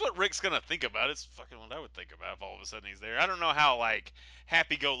cool. that's what Rick's gonna think about. It's fucking what I would think about if all of a sudden he's there. I don't know how like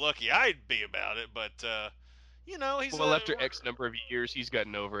happy-go-lucky I'd be about it, but he's Well, after X number of years, he's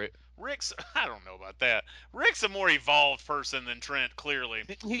gotten over it. Rick's. I don't know about that. Rick's a more evolved person than Trent, clearly.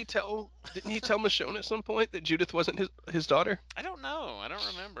 Didn't he tell Michonne at some point that Judith wasn't his daughter? I don't know. I don't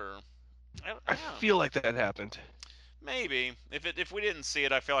remember. I feel like that happened. Maybe if we didn't see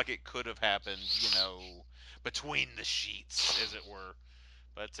it, I feel like it could have happened. Between the sheets, as it were.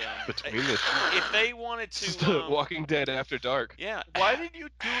 But Between the if they wanted This is to, the Walking Dead After Dark. yeah. Why did you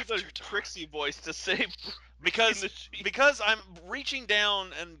do After the dark. Trixie voice to say Because the sheet? because I'm reaching down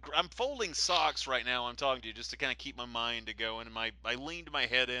and I'm folding socks right now. I'm talking to you just to kind of keep my mind to going, and I leaned my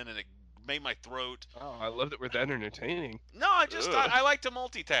head in and it made my throat. Oh, I love that we're that entertaining. No, I like to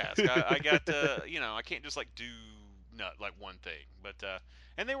multitask. I got to I can't just like do not like one thing. But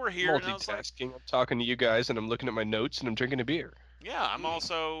and they were here, and I was like, Multitasking. I'm talking to you guys, and I'm looking at my notes, and I'm drinking a beer. yeah, I'm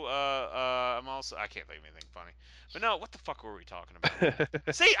also I can't think of anything funny. But no, what the fuck were we talking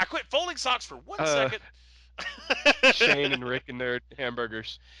about? See, I quit folding socks for 1 second. Shane and Rick and their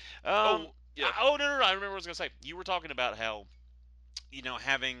hamburgers. Yeah. No, I remember what I was gonna say. You were talking about how,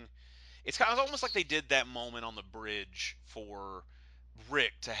 having it's kind of almost like they did that moment on the bridge for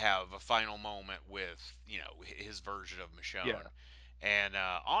Rick to have a final moment with, his version of Michonne. Yeah. And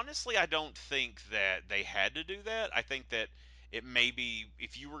honestly, I don't think that they had to do that. I think that it may be,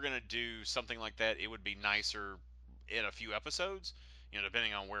 if you were gonna do something like that, it would be nicer in a few episodes,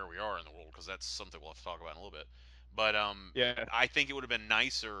 depending on where we are in the world, because that's something we'll have to talk about in a little bit. But Yeah. I think it would have been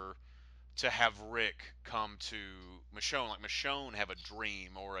nicer to have Rick come to Michonne, like Michonne have a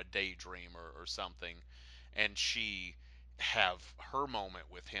dream or a daydream or something, and she have her moment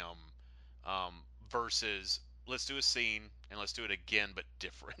with him, versus let's do a scene and let's do it again but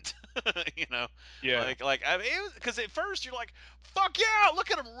different. Yeah. Like I mean, because at first you're like, fuck yeah, look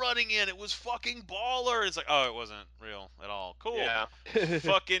at him running in, it was fucking baller. It's like, oh, it wasn't real at all. Cool. Yeah.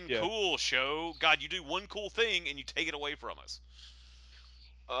 Fucking Yeah. cool show. God, you do one cool thing and you take it away from us.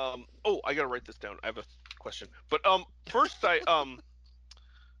 Oh, I gotta write this down. I have a question. But first I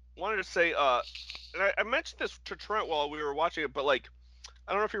wanted to say and I mentioned this to Trent while we were watching it, but like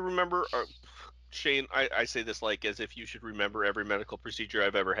I don't know if you remember, or Shane. I say this like as if you should remember every medical procedure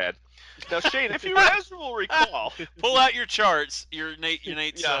I've ever had. Now, Shane, if you as will recall, Pull out your charts, your Nate's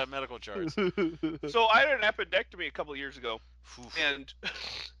Yeah. medical charts. so I had an appendectomy a couple of years ago, and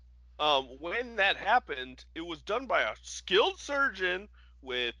when that happened, it was done by a skilled surgeon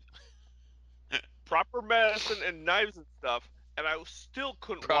with proper medicine and knives and stuff, and I still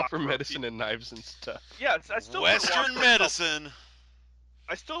couldn't walk. Proper medicine and knives and stuff. Yes, I still couldn't walk Western for a couple- medicine.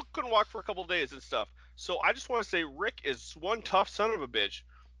 I still couldn't walk for a couple of days and stuff. So I just want to say Rick is one tough son of a bitch,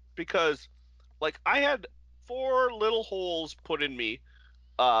 because like I had 4 little holes put in me,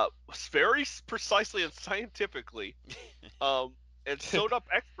 very precisely and scientifically, and sewed up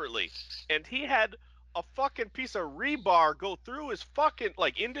expertly, and he had a fucking piece of rebar go through his fucking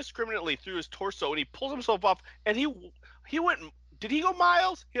like indiscriminately through his torso, and he pulled himself up, and he went. Did he go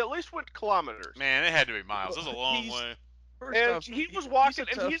miles? He at least went kilometers. Man, it had to be miles. It was a long way. First And off, he was walking,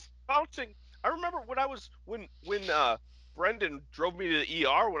 he's a and he's bouncing. I remember when Brendan drove me to the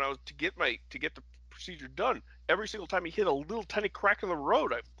ER when I was to get the procedure done. Every single time he hit a little tiny crack in the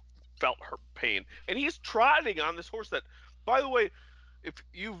road, I felt her pain. And he's trotting on this horse that, by the way, if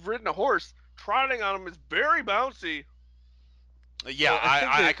you've ridden a horse, trotting on him is very bouncy. Yeah, Well,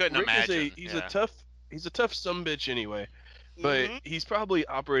 think I that couldn't Rick imagine. He's a tough sumbitch anyway. But Mhm. he's probably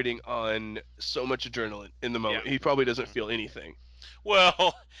operating on so much adrenaline in the moment. He probably doesn't feel anything.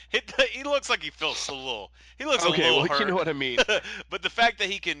 Well, he looks like he feels a little. He looks Okay, a little well, hurt. you know what I mean. But the fact that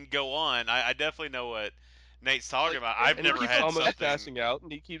he can go on, I definitely know what Nate's talking Like, about. and I've And he never keeps had almost something. passing out,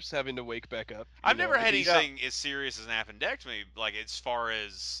 and he keeps having to wake back up. I've never had He's- anything as serious as an appendectomy, like as far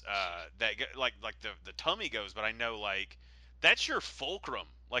as like the tummy goes. But I know like that's your fulcrum.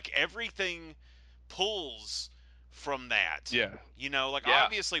 Like everything pulls from that. Yeah. Like Yeah.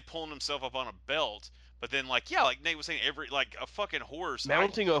 obviously pulling himself up on a belt, but then like like Nate was saying, every like a fucking horse.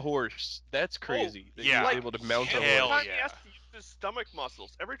 Mounting a horse. That's crazy. That he yeah. was like, able to mount a every Hell horse. time he yeah. has to use his stomach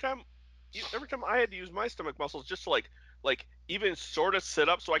muscles, every time I had to use my stomach muscles just to like even sort of sit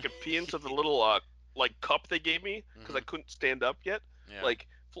up so I could pee into the little like cup they gave me because I couldn't stand up yet. Yeah. Like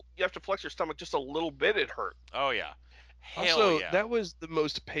you have to flex your stomach just a little bit. It hurt. Oh yeah. Hell Also, yeah. that was the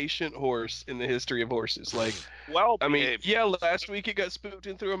most patient horse in the history of horses. Like, Well I mean, behaved. yeah, last week it got spooked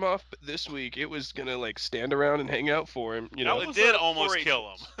and threw him off, but this week it was gonna like stand around and hang out for him. That it was did a almost 4-H kill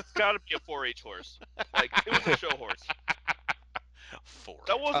horse. him. It's got to be a 4-H horse. Like it was a show horse.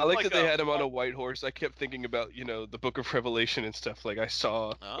 That I wasn't like like that they had him on a white horse. I kept thinking about, the Book of Revelation and stuff. Like I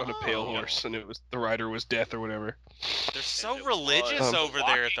saw on a pale Oh. horse, and the rider was death or whatever. They're so it religious was over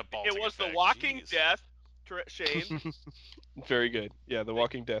there at the Baltic It was the Effect. Walking Jeez. Death, Shane. Very good. Yeah, the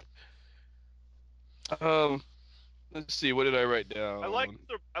Walking Death. Let's see. What did I write down? I like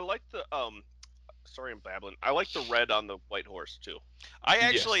the sorry, I'm babbling. I like the red on the white horse too. I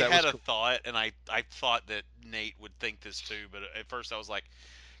actually that had was a thought, and I thought that Nate would think this too, but at first I was like,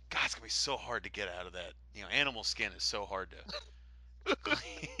 God, it's going to be so hard to get out of that. Animal skin is so hard to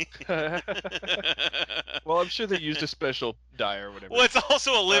clean. Well, I'm sure they used a special dye or whatever. Well, it's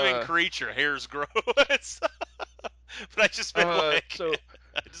also a living creature. Hairs grow. But I just meant so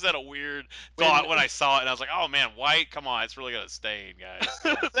I just had a weird thought when I saw it, and I was like, oh man, white, come on, it's really going to stain, guys.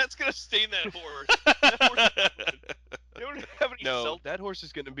 That's gonna stain that horse. That horse they don't have any no, cell. that horse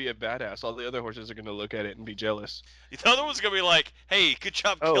is going to be a badass. All the other horses are going to look at it and be jealous. The other one's going to be like, hey, good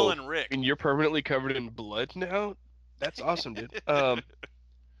job killing Rick. And you're permanently covered in blood now? That's awesome, dude.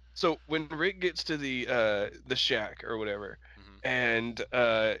 So when Rick gets to the shack or whatever, and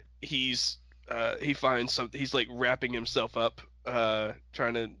he finds something, he's like wrapping himself up,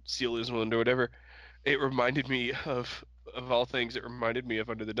 trying to seal his wound or whatever. It reminded me of all things. It reminded me of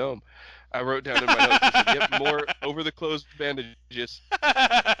Under the Dome. I wrote down in my notes, I said, yep, more over the closed bandages. And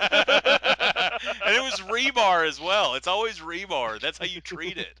it was rebar as well. It's always rebar. That's how you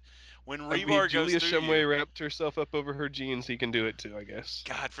treat it. When rebar Julia goes through Shumway you. wrapped herself up over her jeans. He can do it too, I guess.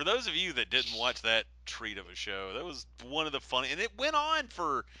 God, for those of you that didn't watch that treat of a show, that was one of the funny, and it went on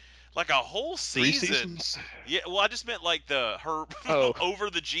for like a whole 3 season. seasons? Yeah, well, I just meant like her over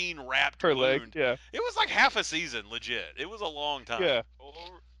the jean wrapped Her wound. leg, yeah. It was like half a season, legit. It was a long time. Yeah.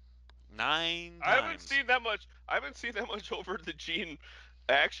 9 times. I haven't seen that much. I haven't seen that much over the gene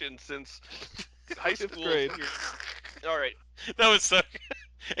action since high school. grade. All right. That was so.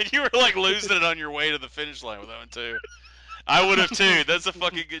 And you were like losing it on your way to the finish line with that one too. I would have too. That's a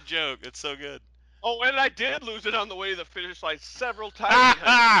fucking good joke. It's so good. Oh, and I did lose it on the way to the finish line several times.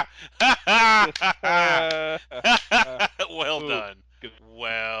 Well Ooh, done. good.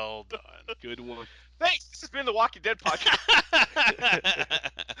 Well done. Good one. Thanks. This has been the Walking Dead podcast.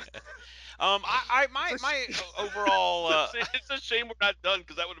 My overall. It's a shame we're not done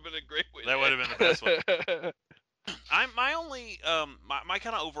because that would have been a great way. That would have been the best one. My only my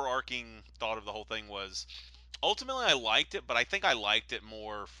kind of overarching thought of the whole thing was ultimately I liked it, but I think I liked it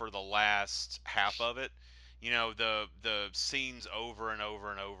more for the last half of it. The scenes over and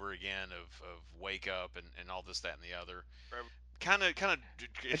over and over again of wake up and all this, that, and the other. Kind of. I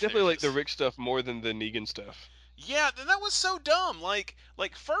definitely like the Rick stuff more than the Negan stuff. Yeah, that was so dumb. Like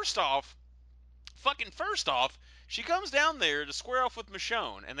first off, she comes down there to square off with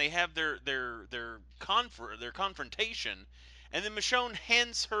Michonne, and they have their confrontation, and then Michonne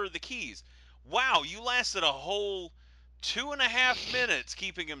hands her the keys. Wow, you lasted a whole 2.5 minutes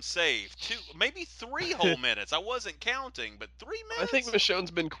keeping him safe. Maybe 3 whole minutes. I wasn't counting, but 3 minutes. I think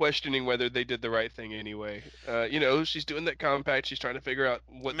Michonne's been questioning whether they did the right thing anyway. She's doing that compact. She's trying to figure out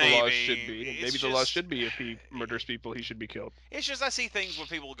what the laws should be. And maybe the laws should be if he murders people, he should be killed. It's just I see things when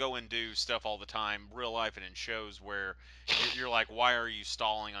people go and do stuff all the time, real life and in shows, where you're like, why are you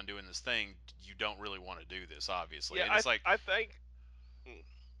stalling on doing this thing? You don't really want to do this, obviously. Yeah, and it's I think.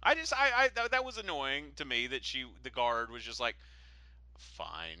 That was annoying to me that the guard was just like,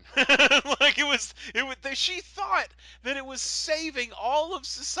 fine. Like it was she thought that it was saving all of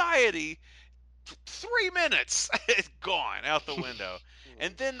society. 3 minutes gone out the window.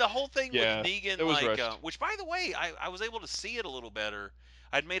 And then the whole thing with Negan, it was rushed. which by the way, I was able to see it a little better.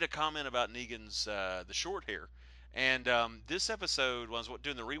 I'd made a comment about Negan's the short hair. And this episode was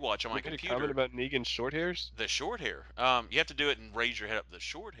doing the rewatch on my computer. You made a comment about Negan's short hairs? The short hair. You have to do it and raise your head up. The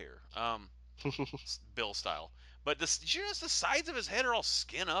short hair. Bill style. But did you notice the sides of his head are all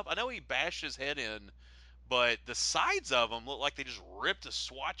skin up? I know he bashed his head in, but the sides of them look like they just ripped a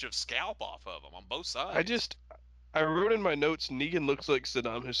swatch of scalp off of him on both sides. I wrote in my notes, Negan looks like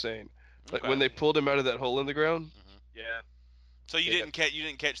Saddam Hussein. Like when Okay. they pulled him out of that hole in the ground. Yeah. So you didn't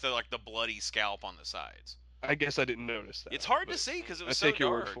catch the bloody scalp on the sides. I guess I didn't notice that. It's hard to see because it was I so take your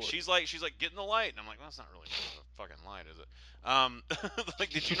word dark. for it. She's like, get in the light, and I'm like, well, that's not really much of a fucking light, is it?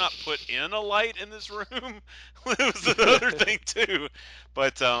 Like, did you not put in a light in this room? It was another thing too.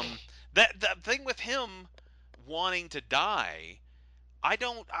 But that thing with him wanting to die, I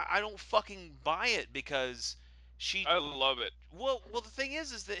don't fucking buy it because she. I love it. Well, the thing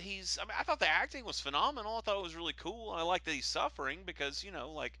is that he's. I mean, I thought the acting was phenomenal. I thought it was really cool, and I like that he's suffering because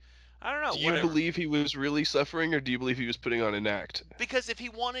like. I don't know. Do you whatever. believe he was really suffering, or do you believe he was putting on an act? Because if he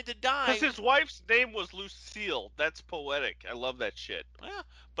wanted to die, Because his wife's name was Lucille. That's poetic. I love that shit. yeah.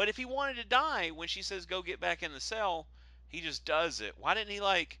 But if he wanted to die, when she says go get back in the cell, he just does it. Why didn't he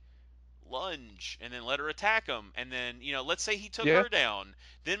lunge and then let her attack him? And then let's say he took her down.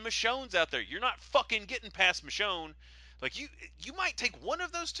 Then Michonne's out there. You're not fucking getting past Michonne. Like you might take one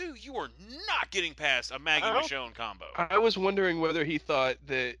of those two. You are not getting past a Maggie Michonne combo. I was wondering whether he thought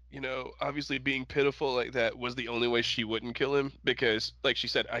that, obviously being pitiful like that was the only way she wouldn't kill him because, like she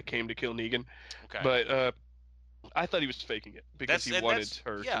said, I came to kill Negan. Okay. But I thought he was faking it because he wanted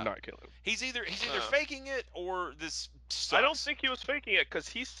her to not kill him. He's either faking it or this sucks. I don't think he was faking it because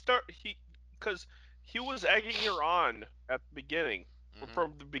he was egging her on at the beginning.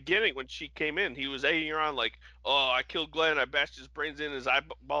 From the beginning, when she came in, he was egging her on like, "Oh, I killed Glenn. I bashed his brains in. His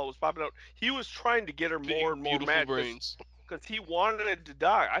eyeball was popping out." He was trying to get her more and more mad because he wanted to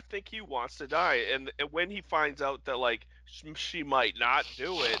die. I think he wants to die, and when he finds out that she might not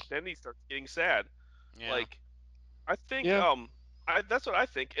do it, then he starts getting sad. Yeah. I think that's what I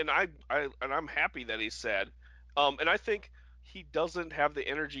think, and I'm happy that he's sad. And I think he doesn't have the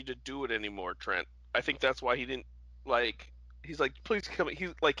energy to do it anymore, Trent. I think that's why he didn't He's like, please come. He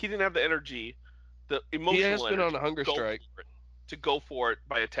didn't have the energy, the emotional. He has been energy on a hunger strike to go for it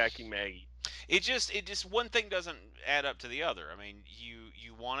by attacking Maggie. It just one thing doesn't add up to the other. I mean,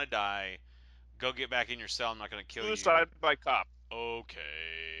 you want to die, go get back in your cell. I'm not going to kill you. Suicide by cop.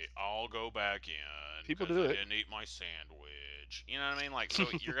 Okay, I'll go back in. People do it. I didn't eat my sandwich. You know what I mean? Like, so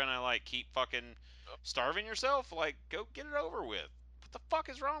you're gonna keep fucking starving yourself? Like, go get it over with. What the fuck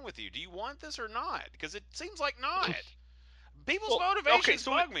is wrong with you? Do you want this or not? Because it seems like not. People's motivations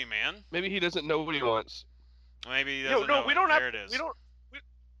bug me, man. Maybe he doesn't know what he wants. Maybe he doesn't know. We don't there have. It is.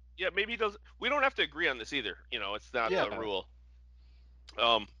 Maybe he doesn't. We don't have to agree on this either. It's not a rule.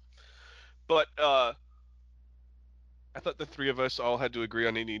 But I thought the three of us all had to agree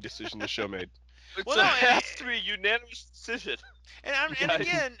on any decision the show made. It has to be a unanimous decision.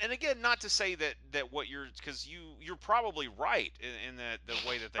 And again, not to say that what because you're probably right in that the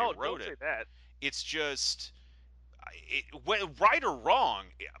way that they wrote don't it. Say that. It's just. Right or wrong,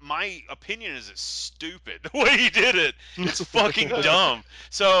 my opinion is it's stupid the way he did it. It's fucking dumb.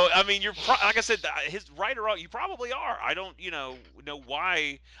 So I mean, you're like I said, his right or wrong, you probably are. I don't, know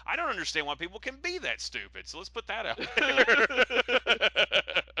why. I don't understand why people can be that stupid. So let's put that out there.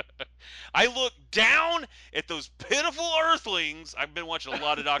 I look down at those pitiful Earthlings. I've been watching a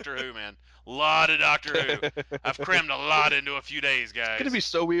lot of Doctor Who, man. A lot of Doctor Who. I've crammed a lot into a few days, guys. It's gonna be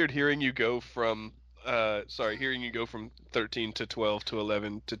so weird hearing you go from. Hearing you go from 13 to 12 to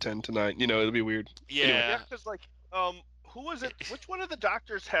 11 to 10 to 9. It'll be weird. Yeah. Yeah, because who is it? Which one of the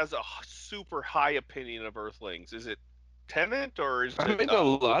doctors has a super high opinion of Earthlings? Is it Tennant or is it? I mean, a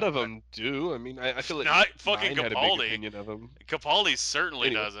lot of them do. I mean, I feel like not fucking had a big Capaldi. opinion of them. Capaldi certainly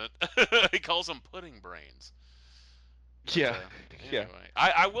doesn't. He calls them pudding brains. But, yeah. Anyway.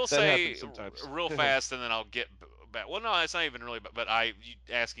 I will say sometimes. real fast, and then I'll get back. Well, no, it's not even really. But you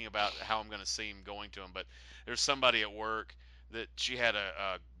asking about how I'm going to see him going to him. But there's somebody at work that she had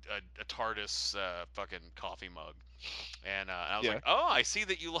a TARDIS fucking coffee mug, and I was like, oh, I see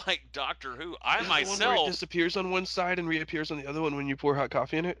that you like Doctor Who. I myself the one where it disappears on one side and reappears on the other one when you pour hot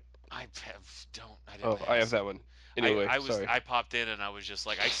coffee in it. I have that one. Anyway, sorry. I popped in and I was just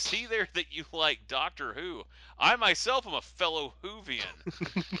like, I see there that you like Doctor Who. I myself am a fellow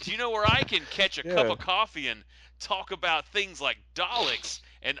Whovian. Do you know where I can catch a cup of coffee and talk about things like Daleks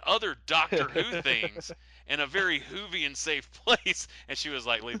and other Doctor Who things in a very Whovian safe place? And she was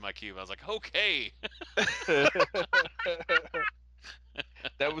like, leave my cube. I was like, okay.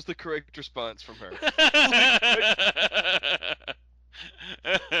 That was the correct response from her.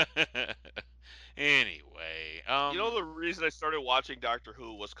 Anyway, the reason I started watching Doctor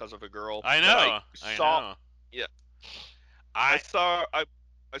Who was because of a girl. I know. Yeah. I saw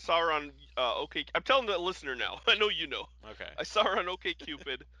saw her on OK. I'm telling the listener now. I know you know. Okay. I saw her on OK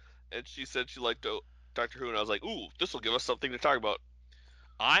Cupid, and she said she liked Doctor Who, and I was like, ooh, this will give us something to talk about.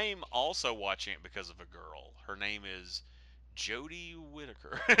 I'm also watching it because of a girl. Her name is Jodie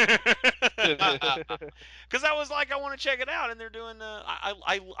Whittaker. Because I was like, I want to check it out, and they're doing.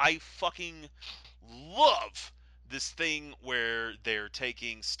 I fucking love this thing where they're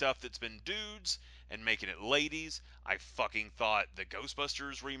taking stuff that's been dudes and making it ladies. I fucking thought the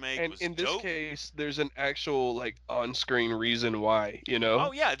Ghostbusters remake And was in this dope. case, there's an actual like on-screen reason why, you know?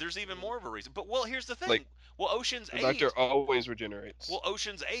 Oh yeah, there's even more of a reason. But well, here's the thing. Like Well, Ocean's the 8. Doctor always regenerates. Well,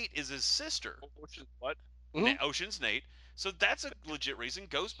 Ocean's 8 is his sister. Which is what? Mhm. Ocean's Nate. So that's a legit reason.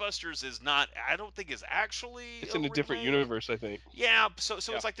 Ghostbusters is not. I don't think is actually. It's in a different remake. universe, I think. Yeah. So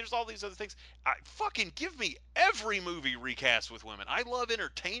Yeah. it's like there's all these other things. Fucking give me every movie recast with women. I love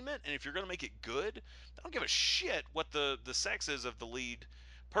entertainment, and if you're gonna make it good, I don't give a shit what the sex is of the lead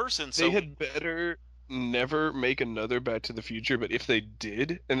person. So They had better never make another Back to the Future, but if they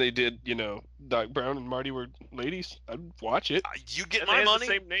did, and they did, you know, Doc Brown and Marty were ladies, I'd watch it. you get And my they had money.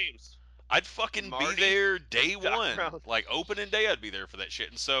 the same names. I'd fucking Marty, be there day Doc one, Brown. like opening day. I'd be there for that shit.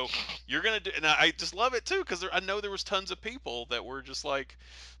 And so you're gonna do, and I just love it too because I know there was tons of people that were just like,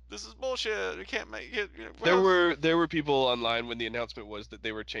 "This is bullshit. We can't make it." You know, There were people online when the announcement was that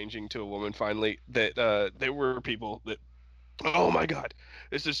they were changing to a woman finally. That there were people that, oh my god,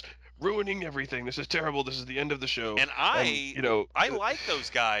 this is ruining everything. This is terrible. This is the end of the show. And you know, I like those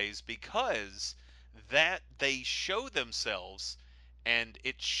guys because that they show themselves, and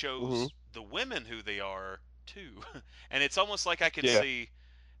it shows the women who they are too. And it's almost like I could Yeah. see.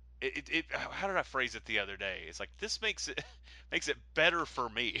 How did I phrase it the other day? It's like this makes it better for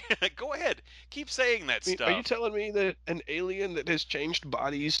me. Go ahead, keep saying that I mean, stuff. are you telling me that an alien that has changed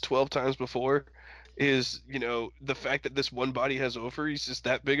bodies 12 times before is, you know, the fact that this one body has ovaries is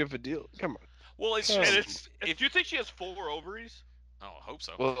that big of a deal? Come on. Well, it's Come just And it's. Do you think she has 4 ovaries? Oh, I hope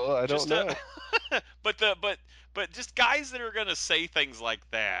so. Well, I don't Just know. but just guys that are gonna say things like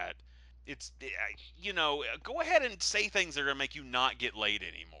that. It's you know, go ahead and say things that are gonna make you not get laid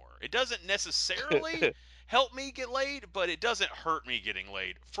anymore. It doesn't necessarily help me get laid, but it doesn't hurt me getting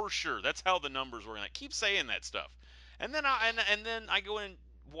laid for sure. That's how the numbers work. And I keep saying that stuff, and then I go in and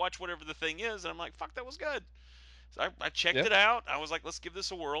watch whatever the thing is, and I'm like, fuck, that was good. So I checked Yeah. it out. I was like, let's give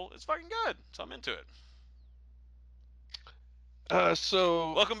this a whirl. It's fucking good, so I'm into it.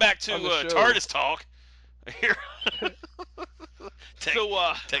 So Welcome back to on the show- TARDIS Talk. Here.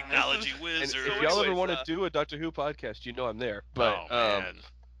 So, Technology and wizard. if y'all ever anyways, want to do a Doctor Who podcast, you know I'm there. But oh man.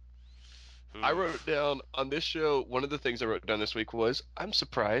 I wrote down on this show, one of the things I wrote down this week was, I'm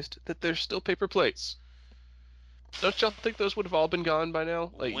surprised that there's still paper plates. Don't y'all think those would have all been gone by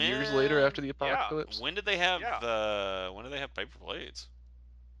now? Like years later after the apocalypse? When did they have paper plates?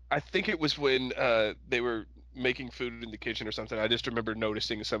 I think it was when they were making food in the kitchen or something. I just remember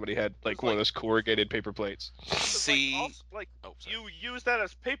noticing somebody had like one of those corrugated paper plates. See, you use that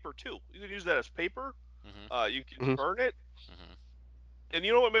as paper too. You can use that as paper. Mhm. You can burn it. And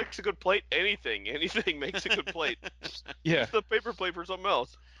you know what makes a good plate? Anything makes a good plate. Yeah. Use the paper plate for something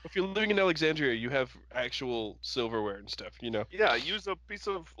else. If you're living in Alexandria, you have actual silverware and stuff, you know. Yeah, use a piece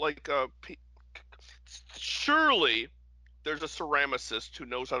of like surely there's a ceramicist who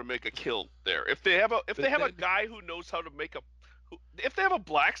knows how to make a kiln there. If they have a guy who knows how to make if they have a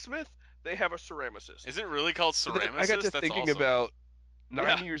blacksmith, they have a ceramicist. Is it really called ceramicist? I got to That's thinking awesome. about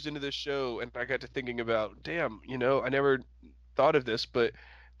 9 years into this show, and I got to thinking about, damn, you know, I never thought of this, but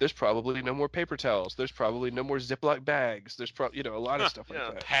there's probably no more paper towels. There's probably no more Ziploc bags. There's probably, you know, a lot of stuff like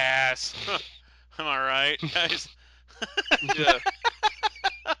that. Pass. Am I right, guys? Yeah.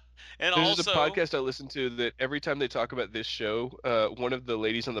 And There's also a podcast I listen to that every time they talk about this show, one of the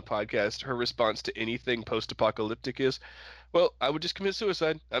ladies on the podcast, her response to anything post-apocalyptic is, well, I would just commit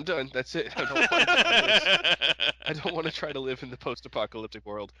suicide. I'm done. That's it. I don't want to try to live in the post-apocalyptic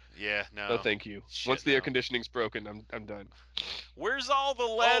world. Yeah, no. No, thank you. Shit, Once the no. air conditioning's broken, I'm done. Where's all the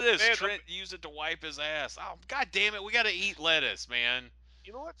lettuce? man, Trent used it to wipe his ass. Oh, god damn it, we gotta eat lettuce, man.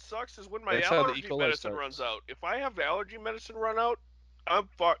 You know what sucks is when my That's how the allergy E. coli medicine starts. runs out. If I have allergy medicine run out, I'm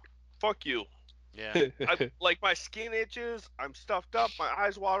fuck you. Yeah. Like my skin itches, I'm stuffed up, my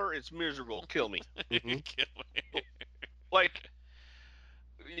eyes water, it's miserable. Kill me. Mhm. Kill me. Like,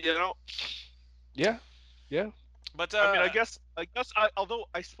 you know. Yeah. But I mean, I guess, although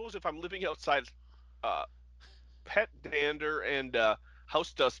I suppose if I'm living outside, pet dander and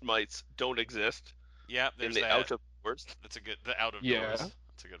house dust mites don't exist yeah, in there's the that. out of doors. That's a good. The out of Yeah. doors.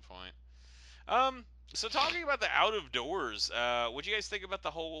 That's a good point. So talking about the out of doors, what do you guys think about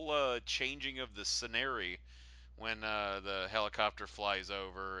the whole changing of the scenery when the helicopter flies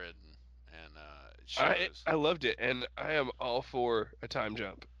over and shows. I loved it, and I am all for a time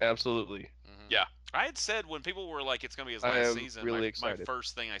jump. Absolutely. Mm-hmm. Yeah. I had said when people were like, it's going to be his I last am season, really my excited.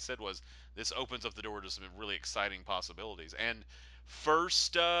 first thing I said was, this opens up the door to some really exciting possibilities. And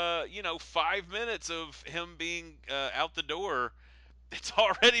first, 5 minutes of him being out the door, it's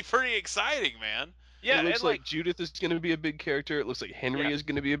already pretty exciting, man. Yeah, It looks and like Judith is going to be a big character. It looks like Henry Yeah. is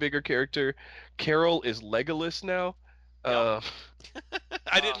going to be a bigger character. Carol is Legolas now. Yep.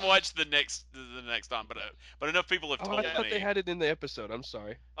 I didn't watch the next on, but enough people have Oh, told I thought me. they had it in the episode. I'm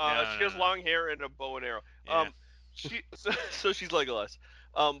sorry. She has long hair and a bow and arrow. Yeah. So she's Legolas.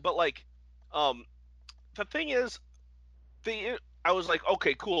 But like, the thing is, I was like,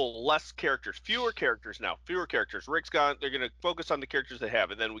 okay, cool, less characters, fewer characters now, fewer characters. Rick's gone. They're gonna focus on the characters they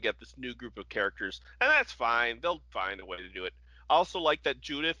have, and then we get this new group of characters, and that's fine. They'll find a way to do it. I also like that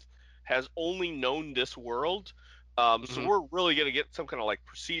Judith has only known this world, so Mhm. we're really gonna get some kind of like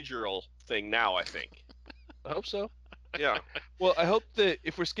procedural thing now. I think. I hope so. Yeah. Well, I hope that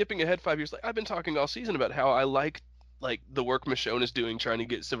if we're skipping ahead 5 years, like I've been talking all season about how I like the work Michonne is doing trying to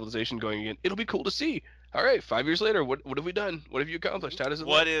get civilization going again. It'll be cool to see. All right, 5 years later, what have we done? What have you accomplished? How does it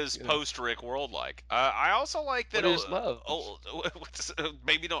What look? is post Rick world like? I also like that. What is love?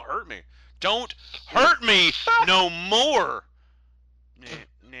 Baby, don't hurt me. Don't hurt me no more.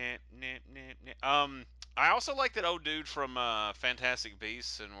 I also like that old dude from Fantastic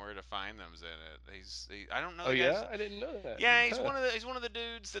Beasts and Where to Find Them's in it. I don't know. Oh the yeah, guy's- I didn't know that. Yeah, he's Huh. one of the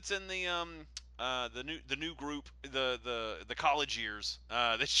dudes that's in the new group, the college years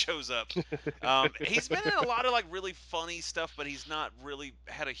that shows up. He's been in a lot of like really funny stuff, but he's not really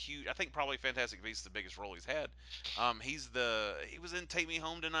had a huge. I think probably Fantastic Beasts is the biggest role he's had. He was in Take Me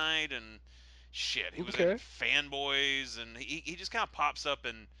Home Tonight and shit. He was in Okay. Fanboys, and he just kind of pops up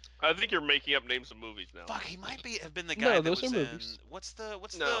and. I think you're making up names of movies now. Fuck, he might have been the No, guy that those was are in movies. what's No.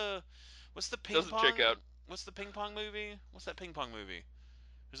 the ping Doesn't pong check out. what's the ping pong movie? What's that ping pong movie?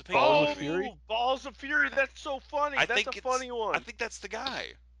 There's a ping Balls pong of movie. Fury? Balls of Fury. That's so funny. I That's think a funny one. I think that's the guy.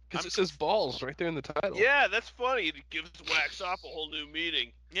 Because I'm it says balls right there in the title. Yeah, that's funny. It gives Wax off a whole new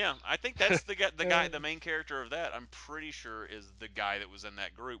meaning. Yeah, I think that's the guy, the main character of that. I'm pretty sure is the guy that was in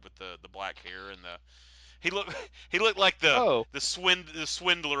that group with the black hair and the. He looked like the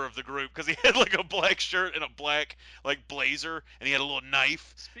swindler of the group because he had like a black shirt and a black like blazer and he had a little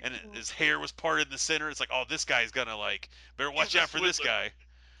knife and his hair was parted in the center. It's like, oh, this guy's gonna better watch out for this guy.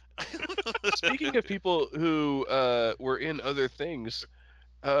 Speaking of people who were in other things,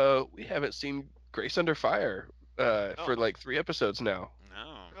 we haven't seen Grace Under Fire for like 3 episodes now.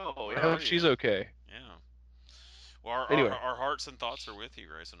 No. Oh, I yeah. hope she's okay. Yeah. Well, Anyway. our hearts and thoughts are with you,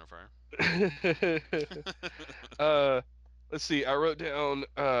 Grace Under Fire. Let's see. I wrote down.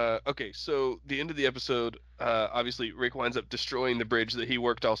 Okay, so the end of the episode. Obviously, Rick winds up destroying the bridge that he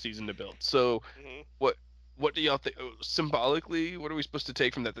worked all season to build. So, what do y'all think? Symbolically, what are we supposed to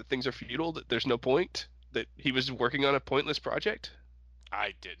take from that? That things are futile. That there's no point. That he was working on a pointless project.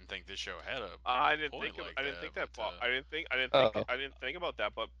 I didn't think this show had a. I didn't point think. like I didn't think that. but, I didn't think about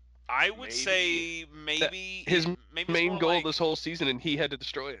that. But I would say maybe His maybe main goal like, this whole season, and he had to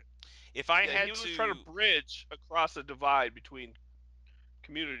destroy it. If I yeah, had he was to trying to bridge across a divide between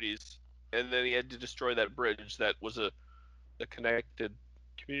communities, and then he had to destroy that bridge that was the connected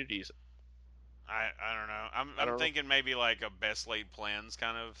communities. I don't know. I I'm don't thinking maybe like a best laid plans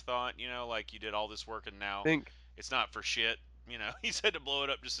kind of thought. Like you did all this work and now Think it's not for shit. He said to blow it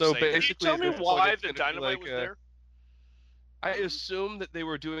up just So to save it. Can you basically, tell me at this point, why it's the gonna be dynamite like, was there? I assume that they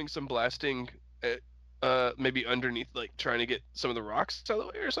were doing some blasting, maybe underneath, like trying to get some of the rocks out of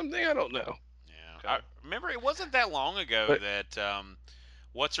the way or something. I don't know. Yeah. Okay. I remember it wasn't that long ago But- that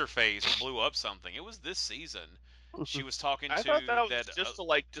what's her face blew up something. It was this season. She was talking I to thought that was just to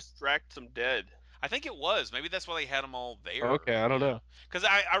like distract some dead. I think it was. Maybe that's why they had them all there. Okay, I don't know. Because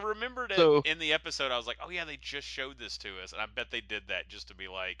I remembered it So- in the episode. I was like, oh yeah, they just showed this to us, and I bet they did that just to be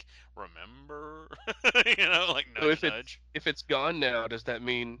like, remember, like So nudge, nudge. if it's gone now, does that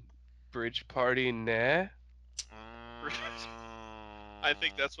mean bridge party? Nah. I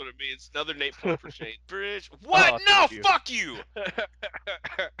think that's what it means. Another Nate point for Shane. Bridge. What? Oh, No, thank you. fuck you.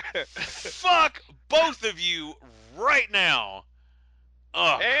 Fuck both of you right now.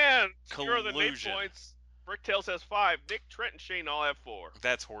 Ugh. And here are the Nate collusion. points. Bricktails has 5. Nick, Trent, and Shane all have 4.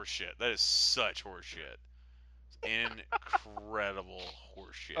 That's horseshit. That is such horseshit. Incredible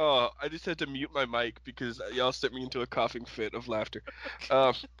horseshit. Oh, I just had to mute my mic because y'all sent me into a coughing fit of laughter.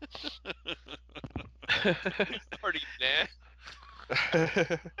 Party, nah.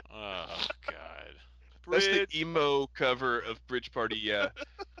 Oh god. That's the Bridge. emo cover of Bridge Party, yeah.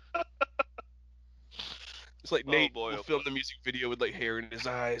 It's like Nate boy, will oh film boy. the music video with like hair in his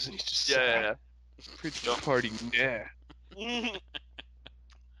eyes, and he's just Yeah. sad. Pretty party, yeah.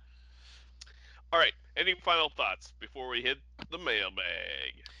 All right. Any final thoughts before we hit the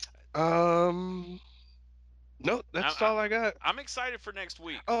mailbag? No, that's all I got. I'm excited for next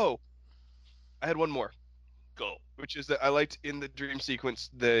week. Oh, I had one more, Go. which is that I liked in the dream sequence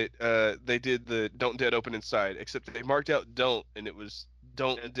that they did the "Don't Dead Open Inside," except they marked out "Don't" and it was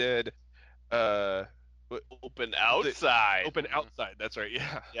 "Don't Dead." Uh, Open outside. Open outside. That's right.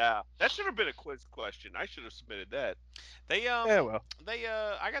 Yeah. Yeah. That should have been a quiz question. I should have submitted that. Yeah. Well.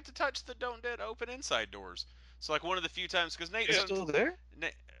 I got to touch the Don't Dead Open Inside doors. So like one of the few times because Nate It's still there.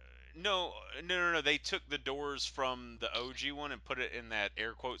 No. They took the doors from the OG one and put it in that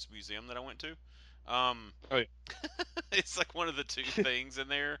air quotes museum that I went to. Oh yeah. It's like one of the two things in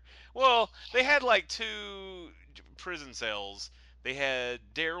there. Well, they had like two prison cells. They had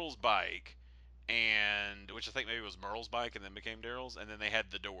Daryl's bike, and which I think maybe was Merle's bike, and then became Daryl's, and then they had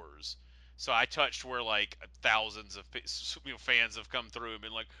the doors. So I touched where like thousands of fans have come through and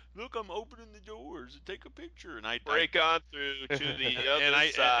been like, "Look, I'm opening the doors and take a picture." And I break on through to the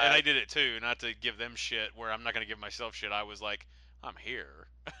other side. And I did it too, not to give them shit. Where I'm not going to give myself shit. I was like, "I'm here.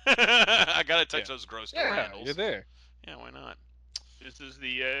 I got to touch those gross door handles." You're there. Yeah, why not? This is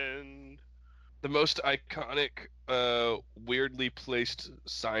the end. The most iconic, weirdly placed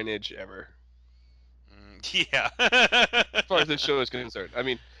signage ever. Yeah. As far as this show is concerned, I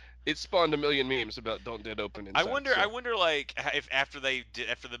mean, it spawned a million memes about "Don't Dead Open Inside." I wonder, like, if after the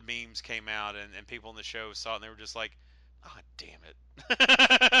memes came out and people in the show saw it, and they were just like, "Oh, damn it."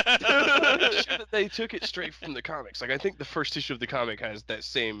 I'm sure that they took it straight from the comics. Like, I think the first issue of the comic has that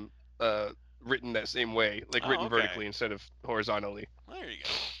same, written that same way, like written vertically instead of horizontally. Well, there you go.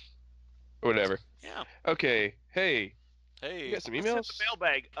 Or whatever. Yeah. Okay. Hey. You got some emails? Let's hit the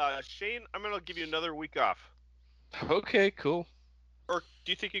mailbag. Shane, I'm gonna give you another week off. Okay, cool. Or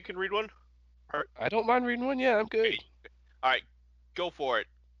do you think you can read one? I don't mind reading one. Yeah, I'm good. All right, go for it.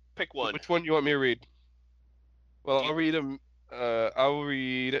 Pick one. Which one do you want me to read? Well, I'll read them. I'll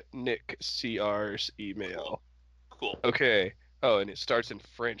read Nick CR's email. Cool. Okay. Oh, and it starts in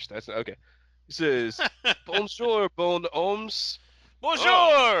French. That's okay. It says, "Bonjour, bon homme."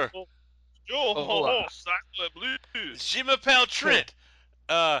 Bonjour. Oh, sacre bleu. Je m'appelle Trent.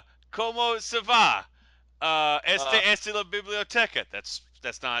 Comment ça va? Este la biblioteca. That's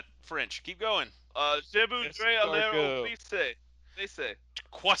not French. Keep going. Je voudrais aller au lycée. Lycée.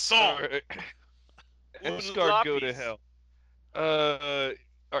 Croissant. Escargot to hell. All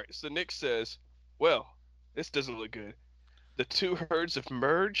right. So Nick says, "Well, this doesn't look good. The two herds have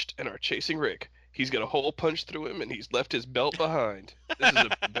merged and are chasing Rick. He's got a hole punched through him, and he's left his belt behind. This is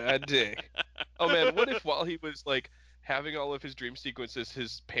a bad day." Oh man, what if while he was like having all of his dream sequences,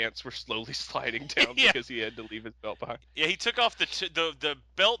 his pants were slowly sliding down because he had to leave his belt behind? Yeah, he took off the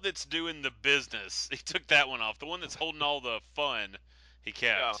belt that's doing the business. He took that one off. The one that's holding all the fun, he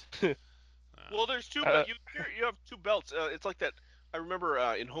kept. Yeah. Well, there's two. You have two belts. It's like that. I remember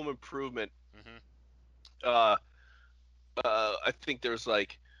in Home Improvement. Mm-hmm. I think there's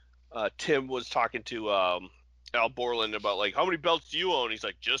like Tim was talking to Al Borland about like, how many belts do you own? He's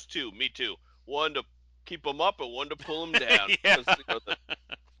like, just two. Me too. One to keep them up and one to pull them down. Yeah.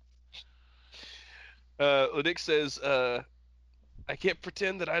 Nick says, "I can't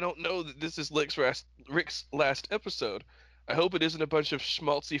pretend that I don't know that this is Rick's last episode. I hope it isn't a bunch of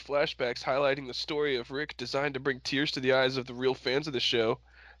schmaltzy flashbacks highlighting the story of Rick designed to bring tears to the eyes of the real fans of the show,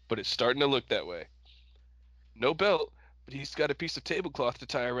 but it's starting to look that way. No belt, but he's got a piece of tablecloth to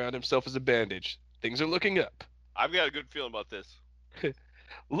tie around himself as a bandage. Things are looking up. I've got a good feeling about this.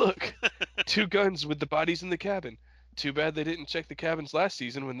 Look, two guns with the bodies in the cabin. Too bad they didn't check the cabins last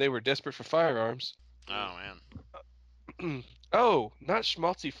season when they were desperate for firearms." Oh man. Oh, not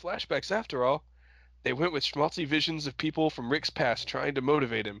schmaltzy flashbacks after all. They went with schmaltzy visions of people from Rick's past trying to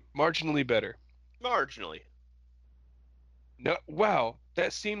motivate him. Marginally better. Marginally. No, wow,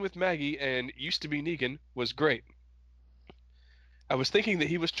 that scene with Maggie and used to be Negan was great. I was thinking that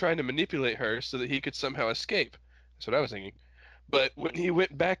he was trying to manipulate her so that he could somehow escape. That's what I was thinking. But when he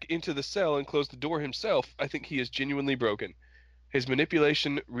went back into the cell and closed the door himself, I think he is genuinely broken. His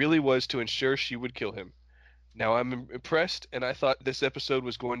manipulation really was to ensure she would kill him. Now I'm impressed, and I thought this episode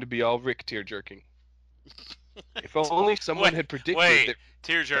was going to be all Rick tear-jerking. If only someone had predicted that...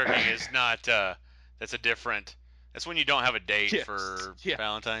 tear-jerking is not, that's a different... That's when you don't have a date for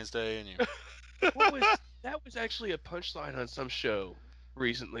Valentine's Day. And you... That was actually a punchline on some show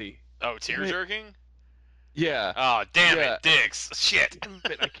recently. Oh, tear-jerking? Yeah. Oh, damn it, dicks. Shit. Damn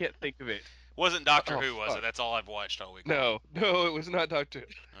it, I can't think of it. Wasn't Doctor Who, was it? That's all I've watched all week. No, it was not Doctor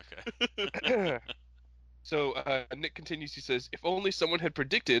Who. Okay. So Nick continues. He says, "If only someone had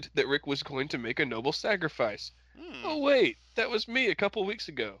predicted that Rick was going to make a noble sacrifice." Oh wait, that was me a couple weeks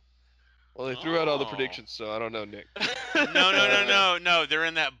ago. Well, they threw out all the Oh. predictions, so I don't know, Nick. No. They're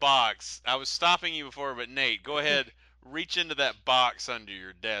in that box. I was stopping you before, but Nate, go ahead. Reach into that box under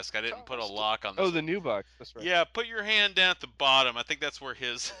your desk. I didn't put a lock on this Oh, the one. new box. That's right. Yeah, put your hand down at the bottom. I think that's where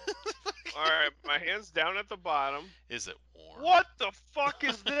his. All right, my hand's down at the bottom. Is it warm? What the fuck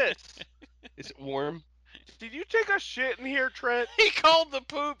is this? Is it warm? Did you take a shit in here, Trent? He called the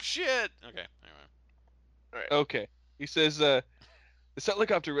poop shit. Okay, anyway. All right. Okay. He says, "The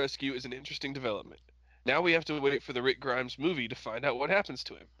helicopter rescue is an interesting development. Now we have to wait for the Rick Grimes movie to find out what happens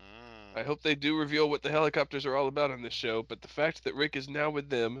to him. I hope they do reveal what the helicopters are all about on this show, but the fact that Rick is now with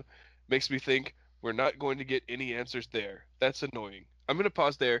them makes me think we're not going to get any answers there. That's annoying." I'm going to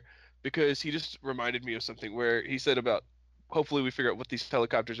pause there because he just reminded me of something where he said about hopefully we figure out what these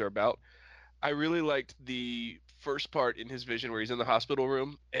helicopters are about. I really liked the first part in his vision where he's in the hospital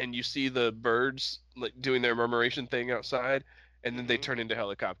room and you see the birds like doing their murmuration thing outside, and then they turn into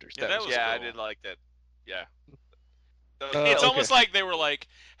helicopters. Yeah, that was Yeah, I cool. did like that. Yeah. It's okay. almost like they were like,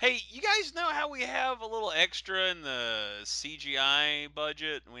 "Hey, you guys know how we have a little extra in the CGI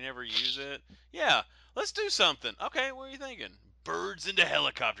budget and we never use it? Yeah, let's do something. Okay, what are you thinking? Birds into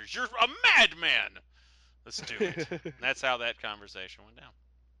helicopters. You're a madman. Let's do it." And that's how that conversation went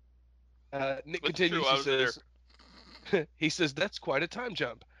down. Nick It's continues. true, I He was says, he says that's quite a time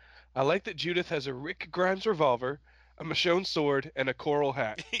jump. I like that Judith has a Rick Grimes revolver, a Michonne sword, and a coral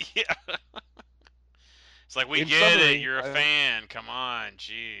hat. Yeah. It's like, we In get summary, it. You're a fan. Come on.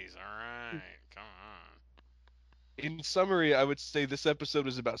 Jeez. All right. Come on. In summary, I would say this episode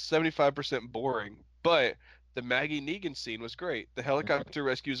was about 75% boring, but the Maggie Negan scene was great. The helicopter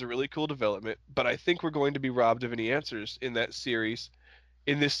rescue is a really cool development, but I think we're going to be robbed of any answers in this series,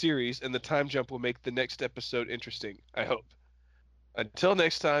 and the time jump will make the next episode interesting. I hope. Until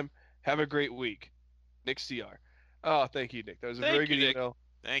next time, have a great week. Nick CR. Oh, thank you, Nick. That was a very good email.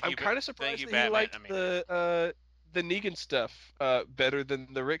 Thank you. I'm kind of surprised that Batman. you liked the Negan stuff better than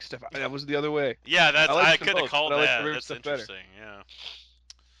the Rick stuff. That was the other way. Yeah, I could have both, called but I like that. the Rick That's stuff better. interesting. Yeah.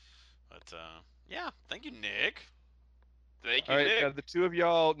 But yeah, thank you, Nick. Thank you, All right, Nick. the two of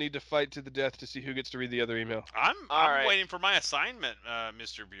y'all need to fight to the death to see who gets to read the other email. I'm right. waiting for my assignment,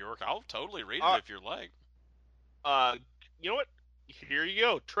 Mr. Bjork. I'll totally read it if you're like. You know what? Here you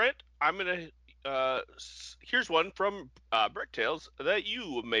go, Trent. I'm gonna. Here's one from Bricktails that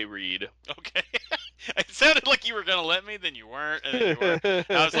you may read. Okay. It sounded like you were gonna let me, then you weren't, and then you were.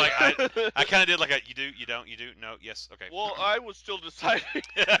 And I was like, I kind of did like a you do, you don't, you do, no, yes, okay. Well, I was still deciding.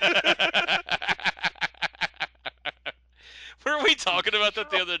 Were we talking about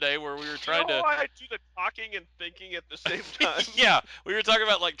that the other day where we were trying to? I do the talking and thinking at the same time. Yeah, we were talking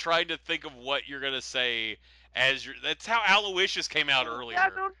about like trying to think of what you're gonna say as your. That's how Aloysius came out earlier. Yeah,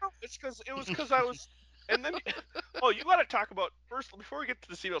 no. It's because I was. And then, you got to talk about first before we get to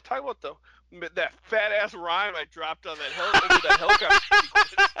the email. Talk about that fat ass rhyme I dropped on that over that helicopter.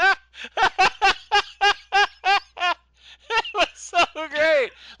 It was so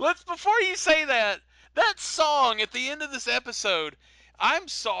great. Before you say that song at the end of this episode. I'm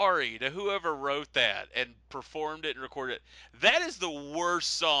sorry to whoever wrote that and performed it and recorded it. That is the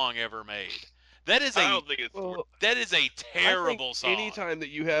worst song ever made. That is I don't think it's. That is a terrible song. Anytime that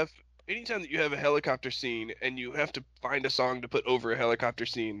you have a helicopter scene and you have to find a song to put over a helicopter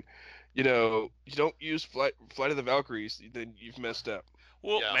scene, you don't use Flight of the Valkyries, then you've messed up.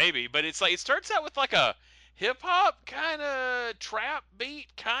 Well, yeah. Maybe, but it's like it starts out with like a hip hop kind of trap beat,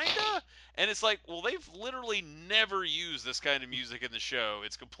 kinda, and it's like, well, they've literally never used this kind of music in the show.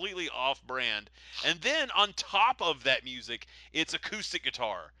 It's completely off-brand, and then on top of that music, it's acoustic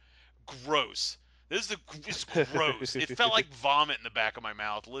guitar. Gross. It's gross. It felt like vomit in the back of my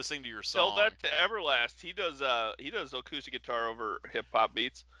mouth listening to your song. Tell that to Everlast. He does acoustic guitar over hip hop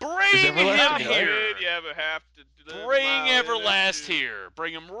beats. Bring him here. You ever have to bring Everlast here.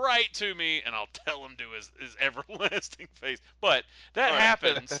 Bring him right to me, and I'll tell him to his everlasting face. But that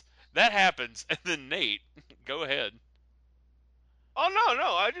happens. That happens, and then Nate, go ahead. Oh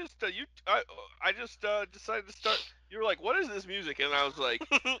no! I just decided to start. You were like, "What is this music?" And I was like,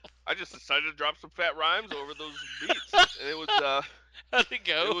 "I just decided to drop some fat rhymes over those beats." And it was how'd it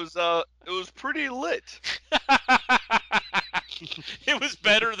go? It was pretty lit. It was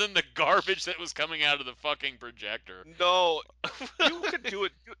better than the garbage that was coming out of the fucking projector. No, you could do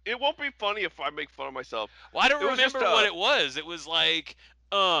it. It won't be funny if I make fun of myself. Well, I don't remember what it was. It was like,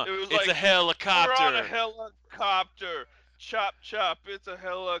 it's like, a helicopter. We're on a helicopter. Chop, chop, it's a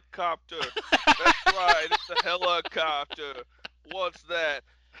helicopter. That's right, it's a helicopter. What's that?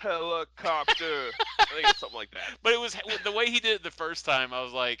 helicopter. I think it's something like that. But it was the way he did it the first time. I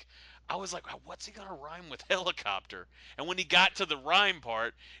was like, what's he gonna rhyme with helicopter? And when he got to the rhyme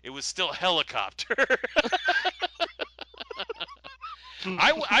part, it was still helicopter.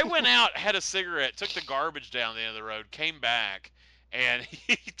 I went out, had a cigarette, took the garbage down the end of the road, came back, and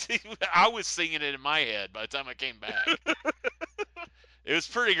I was singing it in my head by the time I came back. It was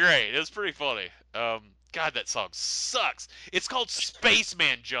pretty great. It was pretty funny. God, that song sucks. It's called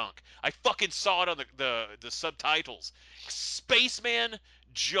Spaceman Junk. I fucking saw it on the subtitles. Spaceman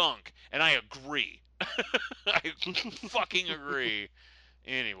Junk, and I agree. I fucking agree.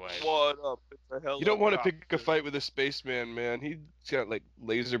 Anyway. What up? It's a helicopter. You don't want to pick a fight with a spaceman, man. He's got like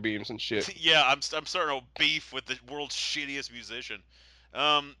laser beams and shit. Yeah, I'm starting to beef with the world's shittiest musician.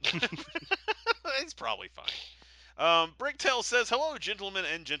 He's probably fine. Bricktail says, "Hello, gentlemen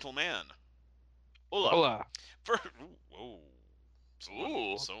and gentlemen." Hola. Ooh.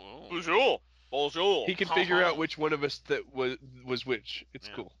 Bonjour. Bonjour. He can figure out which one of us that was which.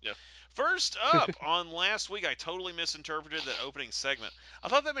 It's cool. Yeah. First up, on last week, I totally misinterpreted that opening segment. I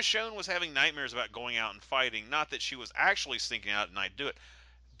thought that Michonne was having nightmares about going out and fighting, not that she was actually sneaking out at night to do it.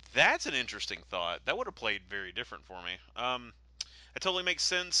 That's an interesting thought. That would have played very different for me. It totally makes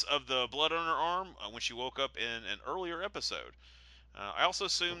sense of the blood on her arm when she woke up in an earlier episode. I also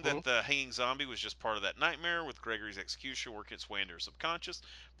assumed that the hanging zombie was just part of that nightmare, with Gregory's execution working its way into her subconscious,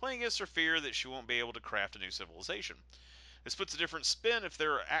 playing against her fear that she won't be able to craft a new civilization. This puts a different spin if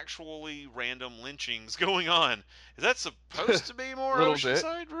there are actually random lynchings going on. Is that supposed to be more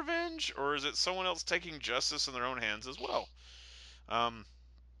Oceanside revenge, or is it someone else taking justice in their own hands as well?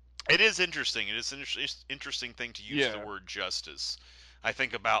 It is interesting. It is an interesting thing to use the word justice. I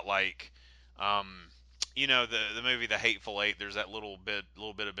think about the movie The Hateful Eight. There's that little bit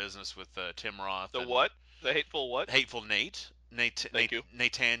of business with Tim Roth. The what? The Hateful what? Hateful Nate. Thank you.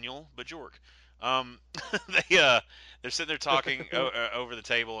 Nathaniel Bajork. They're sitting there talking over the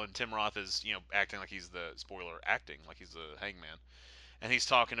table, and Tim Roth is acting like he's the hangman. And he's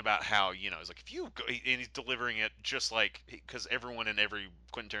talking about how, it's like, if you go, and he's delivering it just like, because everyone in every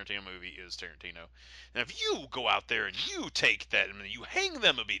Quentin Tarantino movie is Tarantino. And if you go out there and you take that and you hang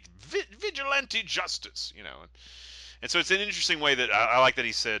them, it'll be vigilante justice, And so it's an interesting way that I like that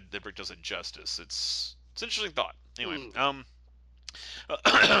he said that Brick doesn't justice. It's an interesting thought. Anyway,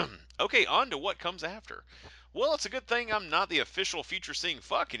 okay, on to what comes after. Well, it's a good thing I'm not the official future seeing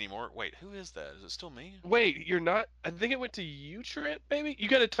fuck anymore. Wait, who is that? Is it still me? Wait, you're not? I think it went to you, Trent, maybe? You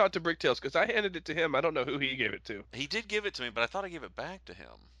got to talk to Bricktails, because I handed it to him. I don't know who he gave it to. He did give it to me, but I thought I gave it back to him.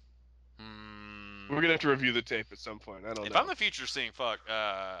 We're going to have to review the tape at some point. I don't know. If I'm the future seeing fuck,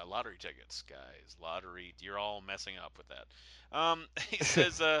 lottery tickets, guys. Lottery. You're all messing up with that. He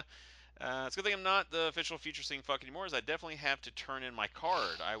says, it's a good thing I'm not the official future seeing fuck anymore, as I definitely have to turn in my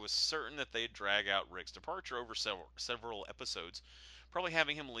card. I was certain that they'd drag out Rick's departure over several episodes, probably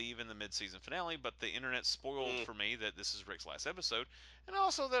having him leave in the mid-season finale, but the internet spoiled for me that this is Rick's last episode, and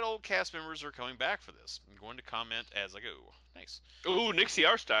also that old cast members are coming back for this. I'm going to comment as I go. Nice. Ooh, Nick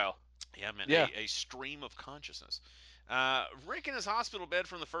CR style. Yeah, man, a stream of consciousness. Rick in his hospital bed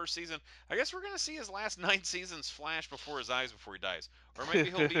from the first season. I guess we're going to see his last 9 seasons flash before his eyes before he dies. Or maybe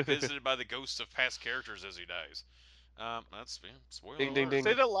he'll be visited by the ghosts of past characters as he dies. That's spoiler ding, ding, alert. ding.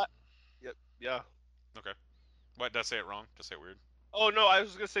 Say the Yeah. Okay. What, did I say it wrong? Did I say it weird? Oh, no, I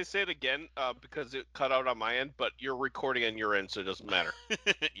was going to say it again because it cut out on my end, but you're recording on your end, so it doesn't matter.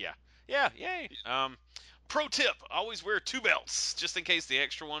 Yeah, yay. Pro tip, always wear 2 belts, just in case the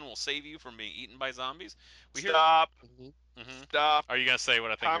extra one will save you from being eaten by zombies. Stop. Stop. Are you going to say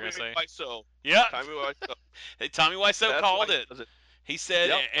what I think you're going to say? Wiseau. Yeah. Tommy Wiseau. Hey, Tommy Wiseau called it. He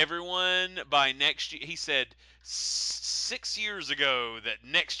said everyone by next year, he said 6 years ago that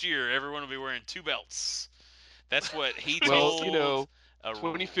next year everyone will be wearing 2 belts. That's what he told. Well,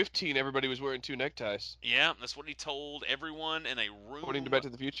 2015, everybody was wearing 2 neckties. Yeah, that's what he told everyone in a room. According to Back to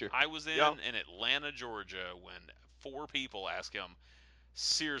the Future. I was in Atlanta, Georgia, when 4 people asked him,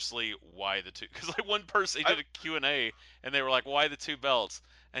 seriously, why the 2? Because like one person, he did a Q&A, and they were like, why the 2 belts?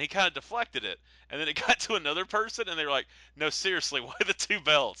 And he kind of deflected it. And then it got to another person, and they were like, no, seriously, why the 2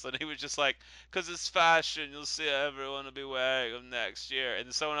 belts? And he was just like, because it's fashion. You'll see everyone will be wearing them next year. And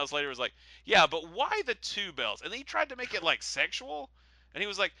then someone else later was like, yeah, but why the 2 belts? And then he tried to make it like sexual. And he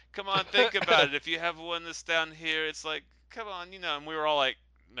was like, come on, think about it. If you have one that's down here, it's like, come on, And we were all like,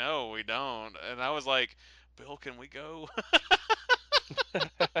 no, we don't. And I was like, Bill, can we go?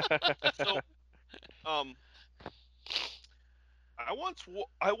 So, I once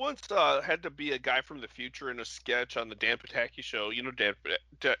had to be a guy from the future in a sketch on the Dan Pataki show. Dan,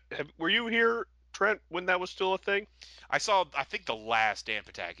 were you here, Trent, when that was still a thing? I think the last Dan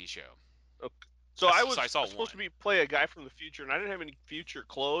Pataki show. Okay. So I was saw supposed one. to play a guy from the future, and I didn't have any future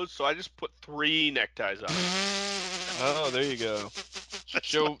clothes, so I just put 3 neckties on. Oh, there you go.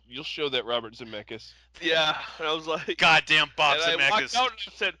 You'll show that Robert Zemeckis. Yeah, and I was like, goddamn Bob and Zemeckis. I walked out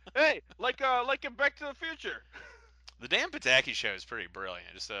and said, "Hey, like in Back to the Future." The Dan Pataki show is pretty brilliant.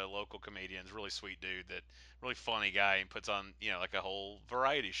 Just a local comedian, really sweet dude, that really funny guy, and puts on like a whole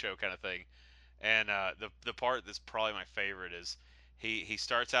variety show kind of thing. And the part that's probably my favorite is he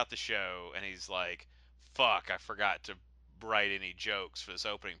starts out the show and he's like, "Fuck, I forgot to write any jokes for this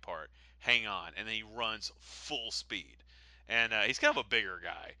opening part. Hang on," and then he runs full speed. And he's kind of a bigger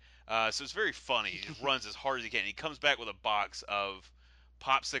guy, so it's very funny. He just runs as hard as he can. And he comes back with a box of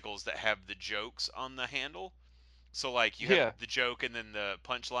popsicles that have the jokes on the handle. So like you have the joke and then the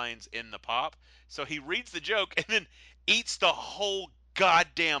punchlines in the pop. So he reads the joke and then eats the whole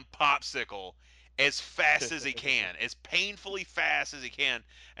goddamn popsicle as fast as he can, as painfully fast as he can,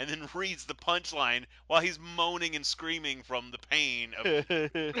 and then reads the punchline while he's moaning and screaming from the pain of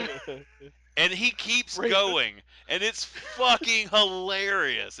and he keeps going, and it's fucking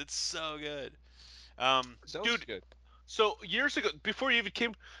hilarious. It's so good. Dude, good. So years ago, before you even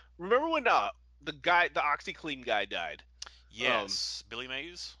came, remember when the OxyClean guy died? Yes, Billy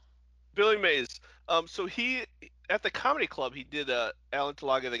Mays. Billy Mays. So he at the comedy club he did Alan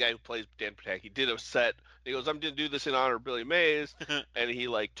Talaga, the guy who plays Dan Pataki, he did a set. He goes, "I'm gonna do this in honor of Billy Mays," and he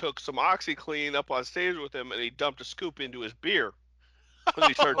like took some OxyClean up on stage with him, and he dumped a scoop into his beer, and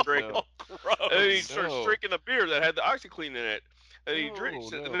he started drinking. No. Gross. And then he starts drinking the beer that had the OxyClean in it, and he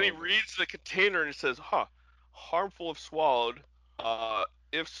drinks it, and then he reads the container and it says, harmful if swallowed,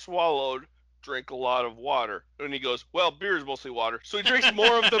 if swallowed, drink a lot of water." And he goes, "Well, beer is mostly water," so he drinks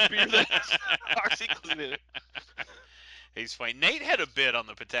more of the beer that has OxyClean in it. He's funny. Nate had a bit on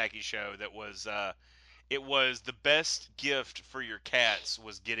the Pataki show that was, it was the best gift for your cats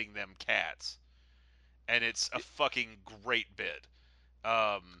was getting them cats, and it's a fucking great bit.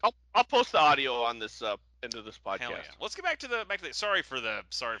 I'll post the audio on this into this podcast. Hell yeah. Let's get back to the sorry for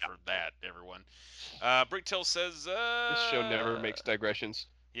that, everyone. Bricktail says This show never makes digressions.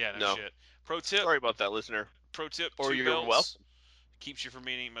 Yeah, no shit. Pro tip. Sorry about that, listener. Pro tip. Or 2 you're belts. welcome. Keeps you from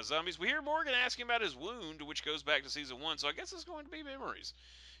eating my zombies. We hear Morgan asking about his wound, which goes back to season 1, so I guess it's going to be memories.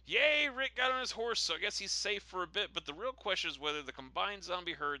 Yay, Rick got on his horse, so I guess he's safe for a bit, but the real question is whether the combined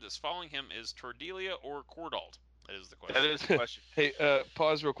zombie herd that's following him is Tordelia or Cordalt. That is the question. That is the question. Hey,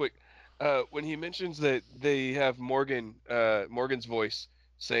 pause real quick. When he mentions that they have Morgan's voice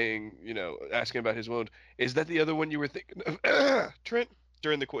saying, asking about his wound, is that the other one you were thinking of, Trent,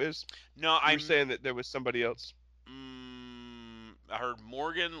 during the quiz? No, you were saying that there was somebody else. I heard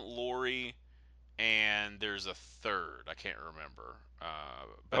Morgan, Lori, and there's a third. I can't remember.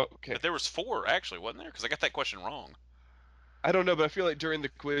 But there was 4 actually, wasn't there? Because I got that question wrong. I don't know, but I feel like during the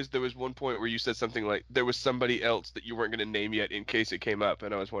quiz there was one point where you said something like there was somebody else that you weren't going to name yet in case it came up,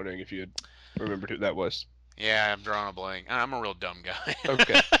 and I was wondering if you had remembered who that was. Yeah, I'm drawing a blank. I'm a real dumb guy.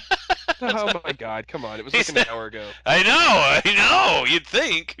 Okay. Oh my God! Come on, it was like an hour ago. I know. You'd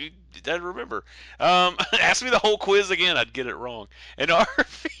think I'd remember. Ask me the whole quiz again, I'd get it wrong. And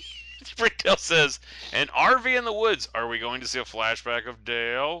RV Bricktail says, "An RV in the woods. Are we going to see a flashback of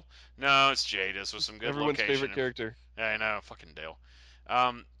Dale?" No, it's Jadis with some good Everyone's location. favorite character. I know, fucking Dale.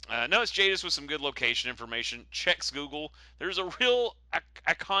 No, it's Jadis with some good location information. Checks Google. There's a real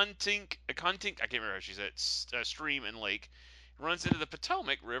Acontinc, I can't remember how she said it, stream and lake. It runs into the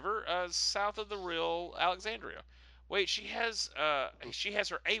Potomac River south of the real Alexandria. Wait, she has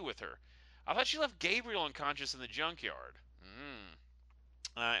her A with her. I thought she left Gabriel unconscious in the junkyard.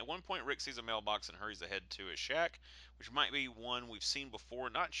 At one point, Rick sees a mailbox and hurries ahead to his shack, which might be one we've seen before.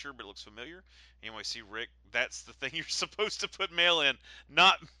 Not sure, but it looks familiar. Anyway, see Rick. That's the thing you're supposed to put mail in,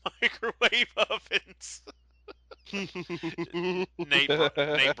 not microwave ovens. Nate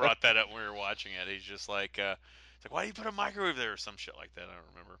brought that up when we were watching it. He's just like, it's like, why do you put a microwave there or some shit like that? I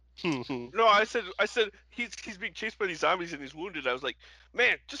don't remember. No, I said he's being chased by these zombies and he's wounded. I was like,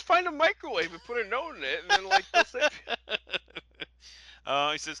 man, just find a microwave and put a note in it, and then like they'll save you.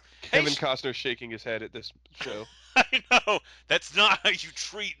 He says, Kevin Costner shaking his head at this show. I know. That's not how you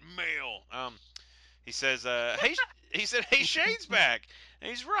treat mail. He says, hey, Shane's back. And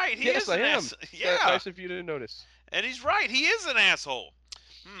he's right. He is an asshole. Yeah. Nice of you to notice. And he's right. He is an asshole.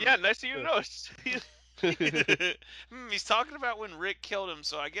 Yeah, nice of you to notice. He's talking about when Rick killed him,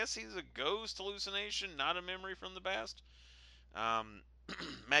 so I guess he's a ghost hallucination, not a memory from the past.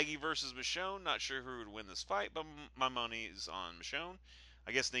 Maggie versus Michonne. Not sure who would win this fight, but my money is on Michonne.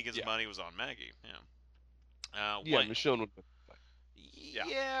 I guess Negan's money was on Maggie. Yeah. Michonne would win the fight.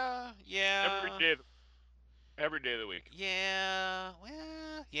 Yeah. Every day of the week. Yeah.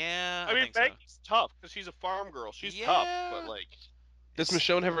 Well, yeah. I I mean, think so. Maggie's tough because she's a farm girl. She's tough, but Yeah. like, Does It's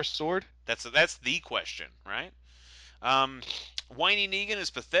Michonne have her sword? that's the question, right? Um, Whiny Negan is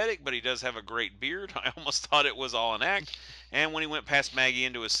pathetic, but he does have a great beard. I almost thought it was all an act. And when he went past Maggie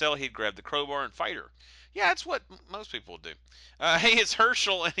into his cell, he'd grab the crowbar and fight her. Yeah, that's what most people do. Hey, it's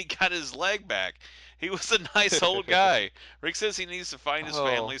Herschel, and he got his leg back. He was a nice old guy. Rick says he needs to find his Oh,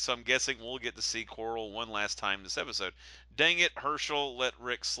 family, so I'm guessing we'll get to see Coral one last time this episode. Dang it, Herschel, let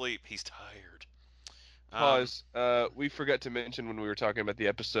Rick sleep. He's tired. Um, pause. We forgot to mention when we were talking about the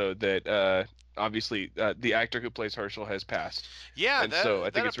episode that obviously the actor who plays Herschel has passed, yeah, and so I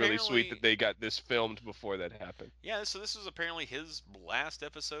that think it's really sweet that apparently. they got this filmed before that happened. Yeah, so this was apparently his last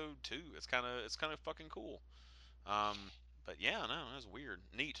episode too. It's kind of fucking cool. Um, but yeah, no, that's weird,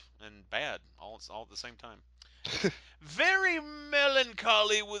 neat, and bad all at the same time. It's very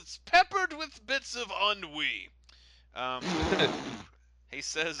melancholy, with peppered with bits of ennui. Um, he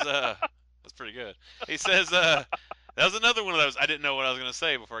says, that's pretty good. He says, that was another one of those. I didn't know what I was gonna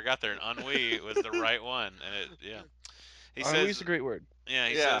say before I got there, and ennui was the right one, and yeah. He Ennui's says, a great word. yeah,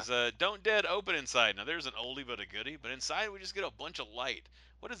 he yeah. says, don't dead open inside. Now there's an oldie but a goodie, but inside we just get a bunch of light.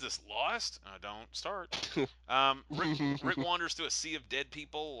 What is this, Lost? Don't start. Rick wanders through a sea of dead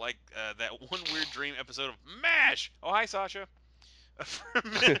people, like that one weird dream episode of MASH. Oh, hi, Sasha.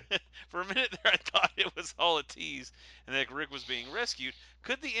 For a minute there, I thought it was all a tease and that Rick was being rescued.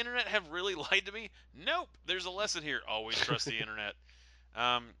 Could the internet have really lied to me? Nope. There's a lesson here. Always trust the internet.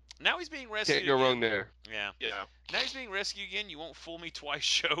 Now he's being Can't rescued go again. wrong there. Yeah. Yeah. Now he's being rescued again. You won't fool me twice,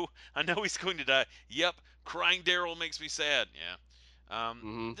 show. I know he's going to die. Yep. Crying Daryl makes me sad. Yeah.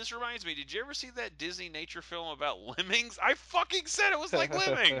 Hmm This reminds me. Did you ever see that Disney nature film about lemmings? I fucking said it was like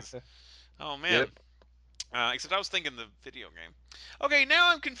lemmings. Oh man. Yep. Except I was thinking the video game. Okay, now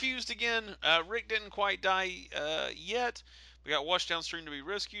I'm confused again. Rick didn't quite die yet. We got washed downstream to be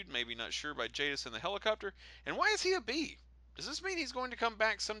rescued, maybe not sure by Jadis in the helicopter. And why is he a bee? Does this mean he's going to come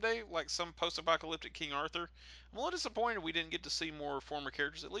back someday, like some post-apocalyptic King Arthur? I'm a little disappointed we didn't get to see more former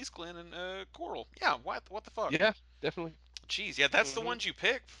characters, at least Glenn and Coral. Yeah, what the fuck? Yeah, definitely. Jeez, yeah, that's the Mm-hmm. ones you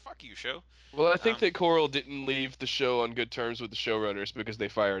picked. Fuck you, show. Well, I think Um, that Coral didn't leave the show on good terms with the showrunners because they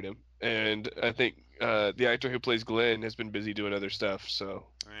fired him, and I think the actor who plays Glenn has been busy doing other stuff, so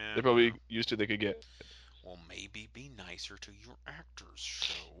yeah, they're probably used to they could get. well, maybe be nicer to your actors,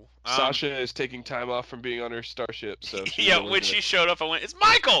 show. Sasha is taking time off from being on her starship, so she's Yeah, able when to do she showed up, I went, "It's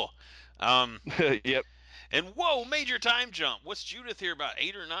Michael." it. Yep. And whoa, major time jump. What's Judith here, about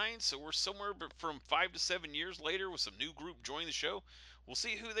 8 or 9? So we're somewhere from 5 to 7 years later with some new group joining the show. We'll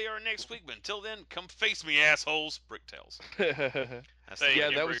see who they are next week, but until then, come face me, assholes. Bricktails. That's the Thank yeah,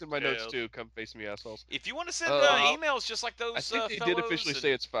 you, that was in my notes Bricktails. too. Come face me, assholes. If you want to send Um, emails just like I those think they did fellows, officially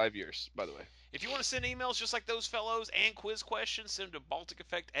say it's 5 years, by the way. if you want to send emails just like those fellows and quiz questions, send them to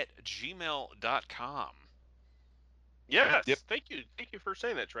balticeffect@gmail.com. Yes. Yep. Thank you. Thank you for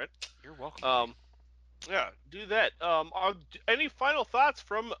saying that, Trent. You're welcome. Yeah. Do that. Any final thoughts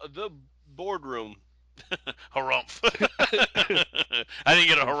from the boardroom? Harumph. I didn't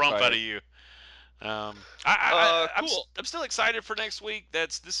get a I'm harumph out fired. of you. I'm Cool. I'm still excited for next week.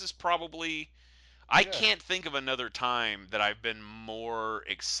 This is probably I Yeah. can't think of another time that I've been more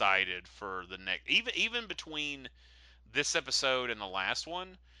excited for the next even between this episode and the last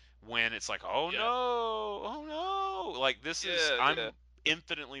one when it's like oh Yeah. no oh no like this is Yeah. Yeah. I'm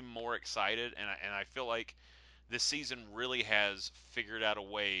infinitely more excited and I feel like this season really has figured out a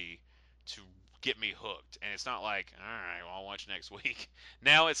way to get me hooked and it's not like all right well I'll watch next week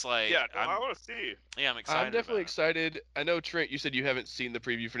now it's like Yeah. No, I want to see. I'm I'm excited definitely about it. excited. I know Trent, you said you haven't seen the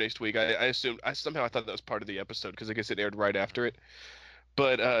preview for next week. I assumed I somehow I thought that was part of the episode because I guess it aired right after it.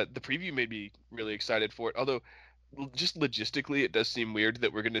 But the preview made me really excited for it. Although just logistically, it does seem weird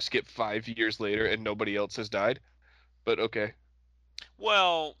that we're going to skip 5 years later and nobody else has died. But okay.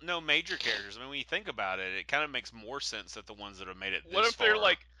 Well, no major characters. I mean, when you think about it, it kind of makes more sense that the ones that have made it What this if they're far.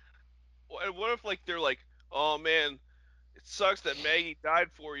 like? What if they're like? Oh man, it sucks that Maggie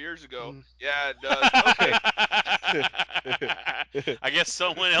died 4 years ago. Mm. Yeah, it does. Okay. I guess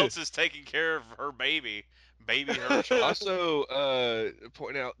someone else is taking care of her baby Herschel. Also,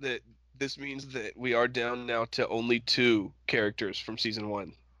 point out that this means that we are down now to only 2 characters from season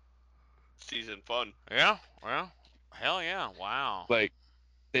 1. Season fun. Yeah, well, hell yeah, wow. Like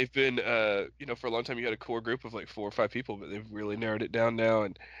they've been, for a long time you had a core group of like 4 or 5 people, but they've really narrowed it down now,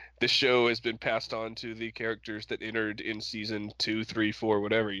 and this show has been passed on to the characters that entered in season 2, 3, 4,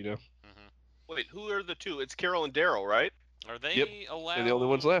 whatever. Mhm. Wait, who are the two? It's Carol and Daryl, right? Are they Yep, allowed they're the only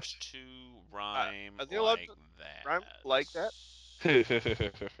ones left. to rhyme Are they allowed like to that? rhyme like that?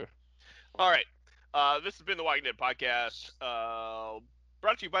 All right. This has been the Walking Dead podcast.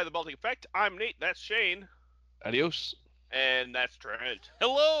 Brought to you by the Baltic Effect. I'm Nate. That's Shane. Adios. And that's Trent.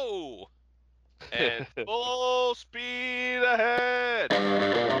 Hello. And full speed ahead.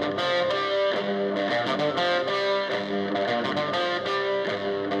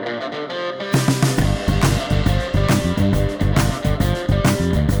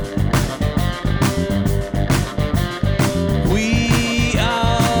 We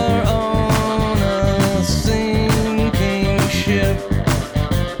are on a sinking ship.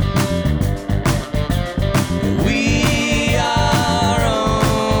 We are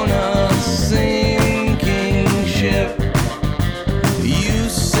on a sinking ship. You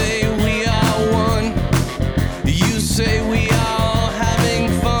say we are one. You say we are having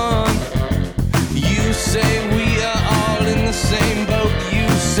fun. You say we are all in the same boat. You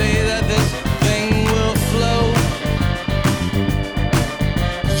say that this thing will float.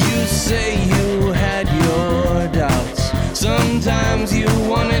 You say you had your doubts. Sometimes you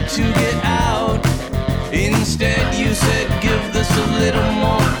wanted to get out. Instead you said give this a little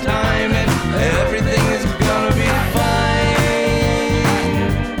more time and everything is gonna be fine.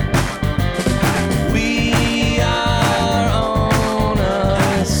 We are on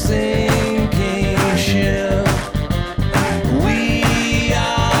a sinking ship. We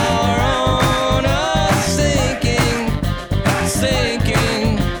are on a sinking ship.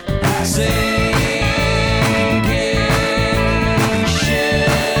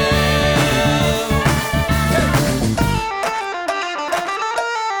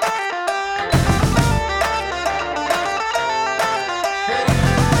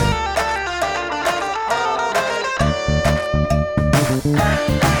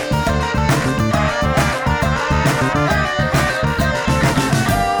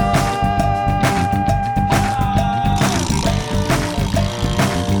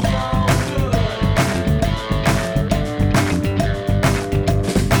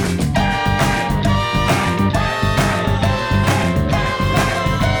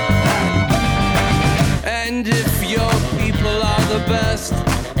 And if your people are the best,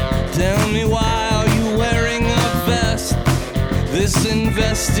 tell me why are you wearing a vest? This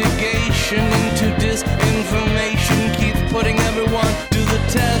investigation into disinformation keeps putting everyone to the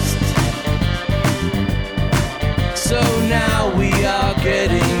test. So now we are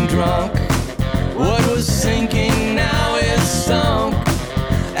getting drunk. What was sinking now is sunk.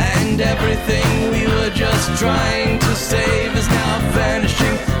 And everything we were just trying to save is now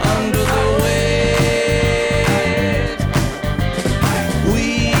vanishing under the weight.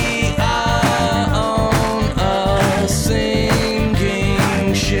 We are on a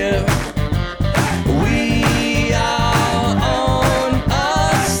sinking ship. We are on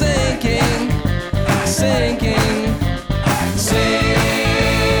a sinking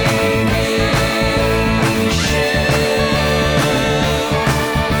ship.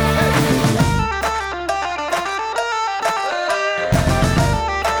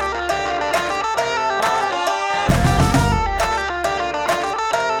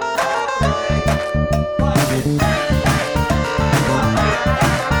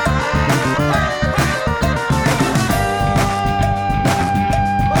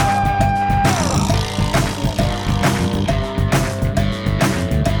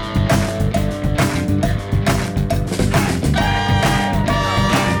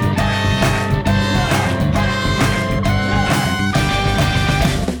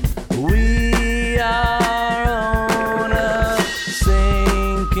 We are on a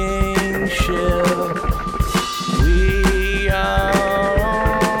sinking ship. We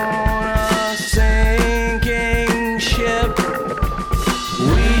are on a sinking ship.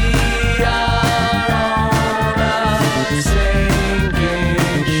 We are on a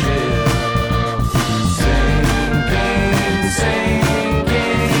sinking ship.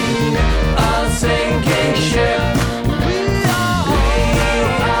 Sinking, a sinking ship. We are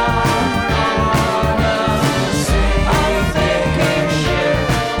on a sinking ship.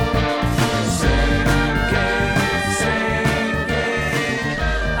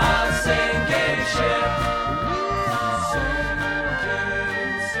 A sinking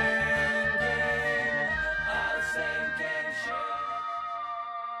ship. A sinking ship.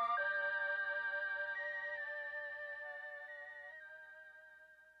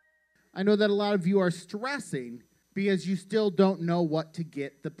 I know that a lot of you are stressing because you still don't know what to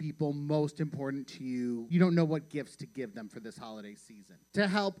get the people most important to you. You don't know what gifts to give them for this holiday season. To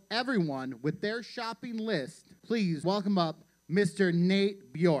help everyone with their shopping list, please welcome up Mr.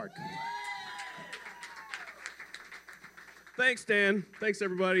 Nate Bjork. Thanks, Dan. Thanks,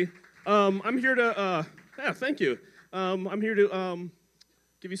 everybody. I'm here to, thank you. I'm here to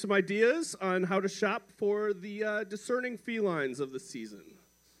give you some ideas on how to shop for the discerning felines of the season.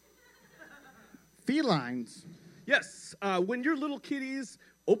 Felines? Yes. When your little kitties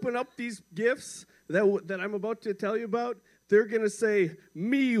open up these gifts that I'm about to tell you about, they're going to say,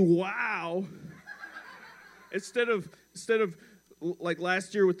 me, wow. Instead of like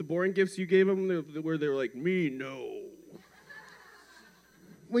last year with the boring gifts you gave them, where they were like, me, no.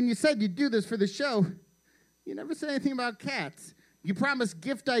 When you said you'd do this for the show, you never said anything about cats. You promised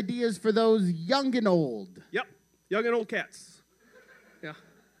gift ideas for those young and old. Yep, young and old cats. Yeah,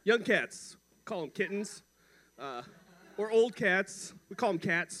 young cats. Call them kittens. Or old cats. We call them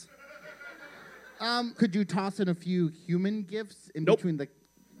cats. Could you toss in a few human gifts in between the...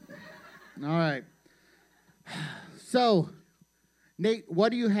 All right. So, Nate, what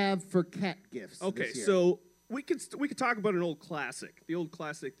do you have for cat gifts this year? So we could talk about an old classic. The old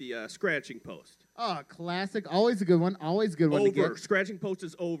classic, the scratching post. Oh, classic. Always a good one. Always a good one to get. Scratching post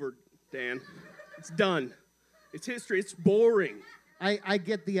is over, Dan. It's done. It's history. It's boring. I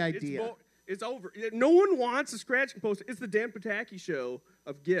get the idea. It's over. No one wants a scratching post. It's the Dan Pataki show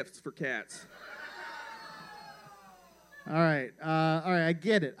of gifts for cats. All right. I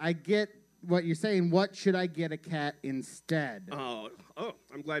get it. I get what you're saying. What should I get a cat instead? Oh,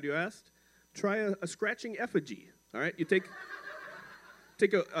 I'm glad you asked. Try a scratching effigy. All right, you take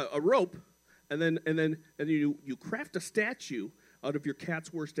a rope, and then you craft a statue out of your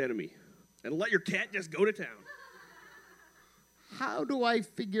cat's worst enemy, and let your cat just go to town. How do I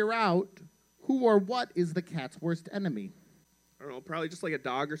figure out who or what is the cat's worst enemy? I don't know, probably just like a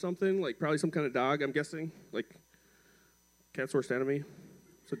dog or something, like probably some kind of dog, I'm guessing, like cat's worst enemy,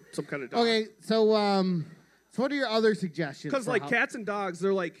 so some kind of dog. Okay, so what are your other suggestions? Because like cats and dogs,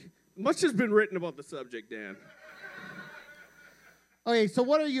 they're like, much has been written about the subject, Dan. Okay, so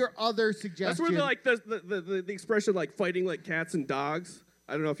what are your other suggestions? That's where the expression like fighting like cats and dogs.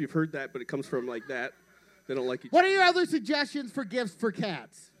 I don't know if you've heard that, but it comes from like that. They don't like each other. What are your other suggestions for gifts for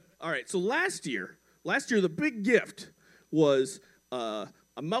cats? All right, so last year the big gift was a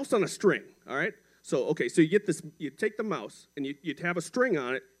mouse on a string, all right? So you get this, you take the mouse, and you have a string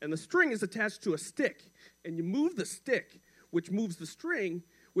on it, and the string is attached to a stick, and you move the stick, which moves the string,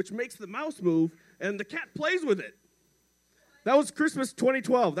 which makes the mouse move, and the cat plays with it. That was Christmas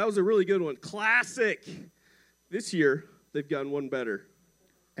 2012. That was a really good one. Classic. This year, they've gotten one better.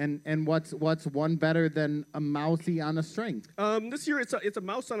 And what's one better than a mousey on a string? This year, it's a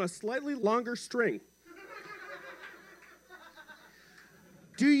mouse on a slightly longer string.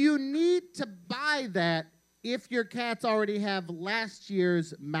 Do you need to buy that if your cats already have last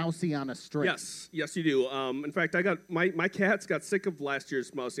year's mousey on a string? Yes, you do. In fact, I got my cats got sick of last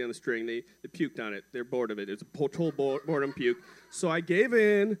year's mousey on the string. They puked on it. They're bored of it. It was a total boredom puke. So I gave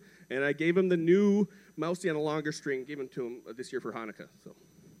in, and I gave them the new mousey on a longer string. Gave them to them this year for Hanukkah. So,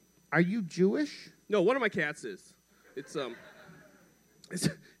 are you Jewish? No, one of my cats is. It's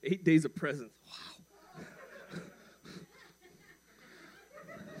 8 days of presents. Wow.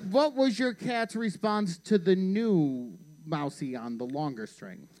 What was your cat's response to the new mousey on the longer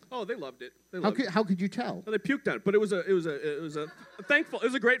string? Oh, they loved it. How could you tell? Well, they puked on it, but it was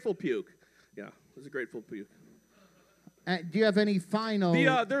a grateful puke. Yeah, it was a grateful puke. Do you have any final?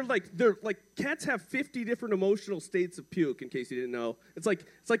 They're like cats have 50 different emotional states of puke. In case you didn't know, it's like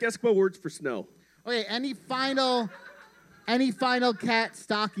Eskimo words for snow. Okay, any final cat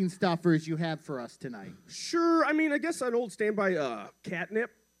stocking stuffers you have for us tonight? Sure. I mean, I guess an old standby catnip,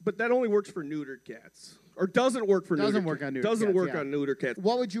 but that only works for neutered cats, or doesn't work for doesn't neutered work on neutered doesn't cats, work yeah. on neutered cats.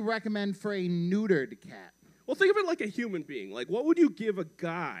 What would you recommend for a neutered cat? Well, think of it like a human being. Like, what would you give a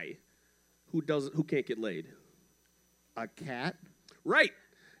guy who can't get laid? A cat? Right.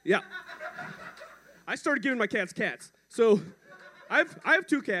 Yeah. I started giving my cats cats. So I have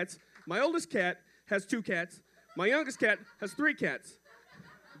 2 cats. My oldest cat has 2 cats. My youngest cat has 3 cats.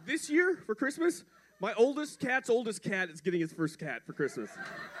 This year, for Christmas, my oldest cat's oldest cat is getting his first cat for Christmas.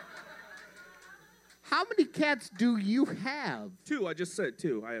 How many cats do you have? 2. I just said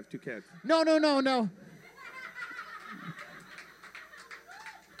 2. I have 2 cats. No.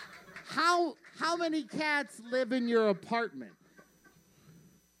 How many cats live in your apartment?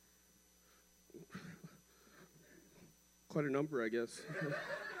 Quite a number, I guess.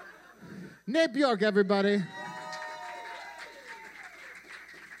 Nate Bjork, everybody.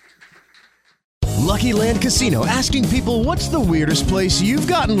 Lucky Land Casino, asking people, what's the weirdest place you've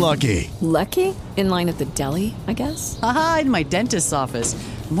gotten lucky? Lucky? In line at the deli, I guess? Aha, in my dentist's office.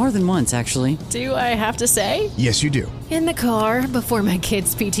 More than once, actually. Do I have to say? Yes, you do. In the car before my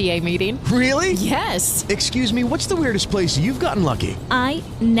kids' PTA meeting. Really? Yes. Excuse me, what's the weirdest place you've gotten lucky? I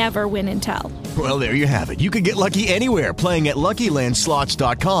never win and tell. Well, there you have it. You can get lucky anywhere, playing at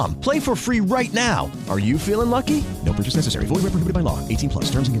LuckyLandSlots.com. Play for free right now. Are you feeling lucky? No purchase necessary. Void where prohibited by law. 18+.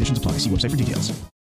 Terms and conditions apply. See website for details.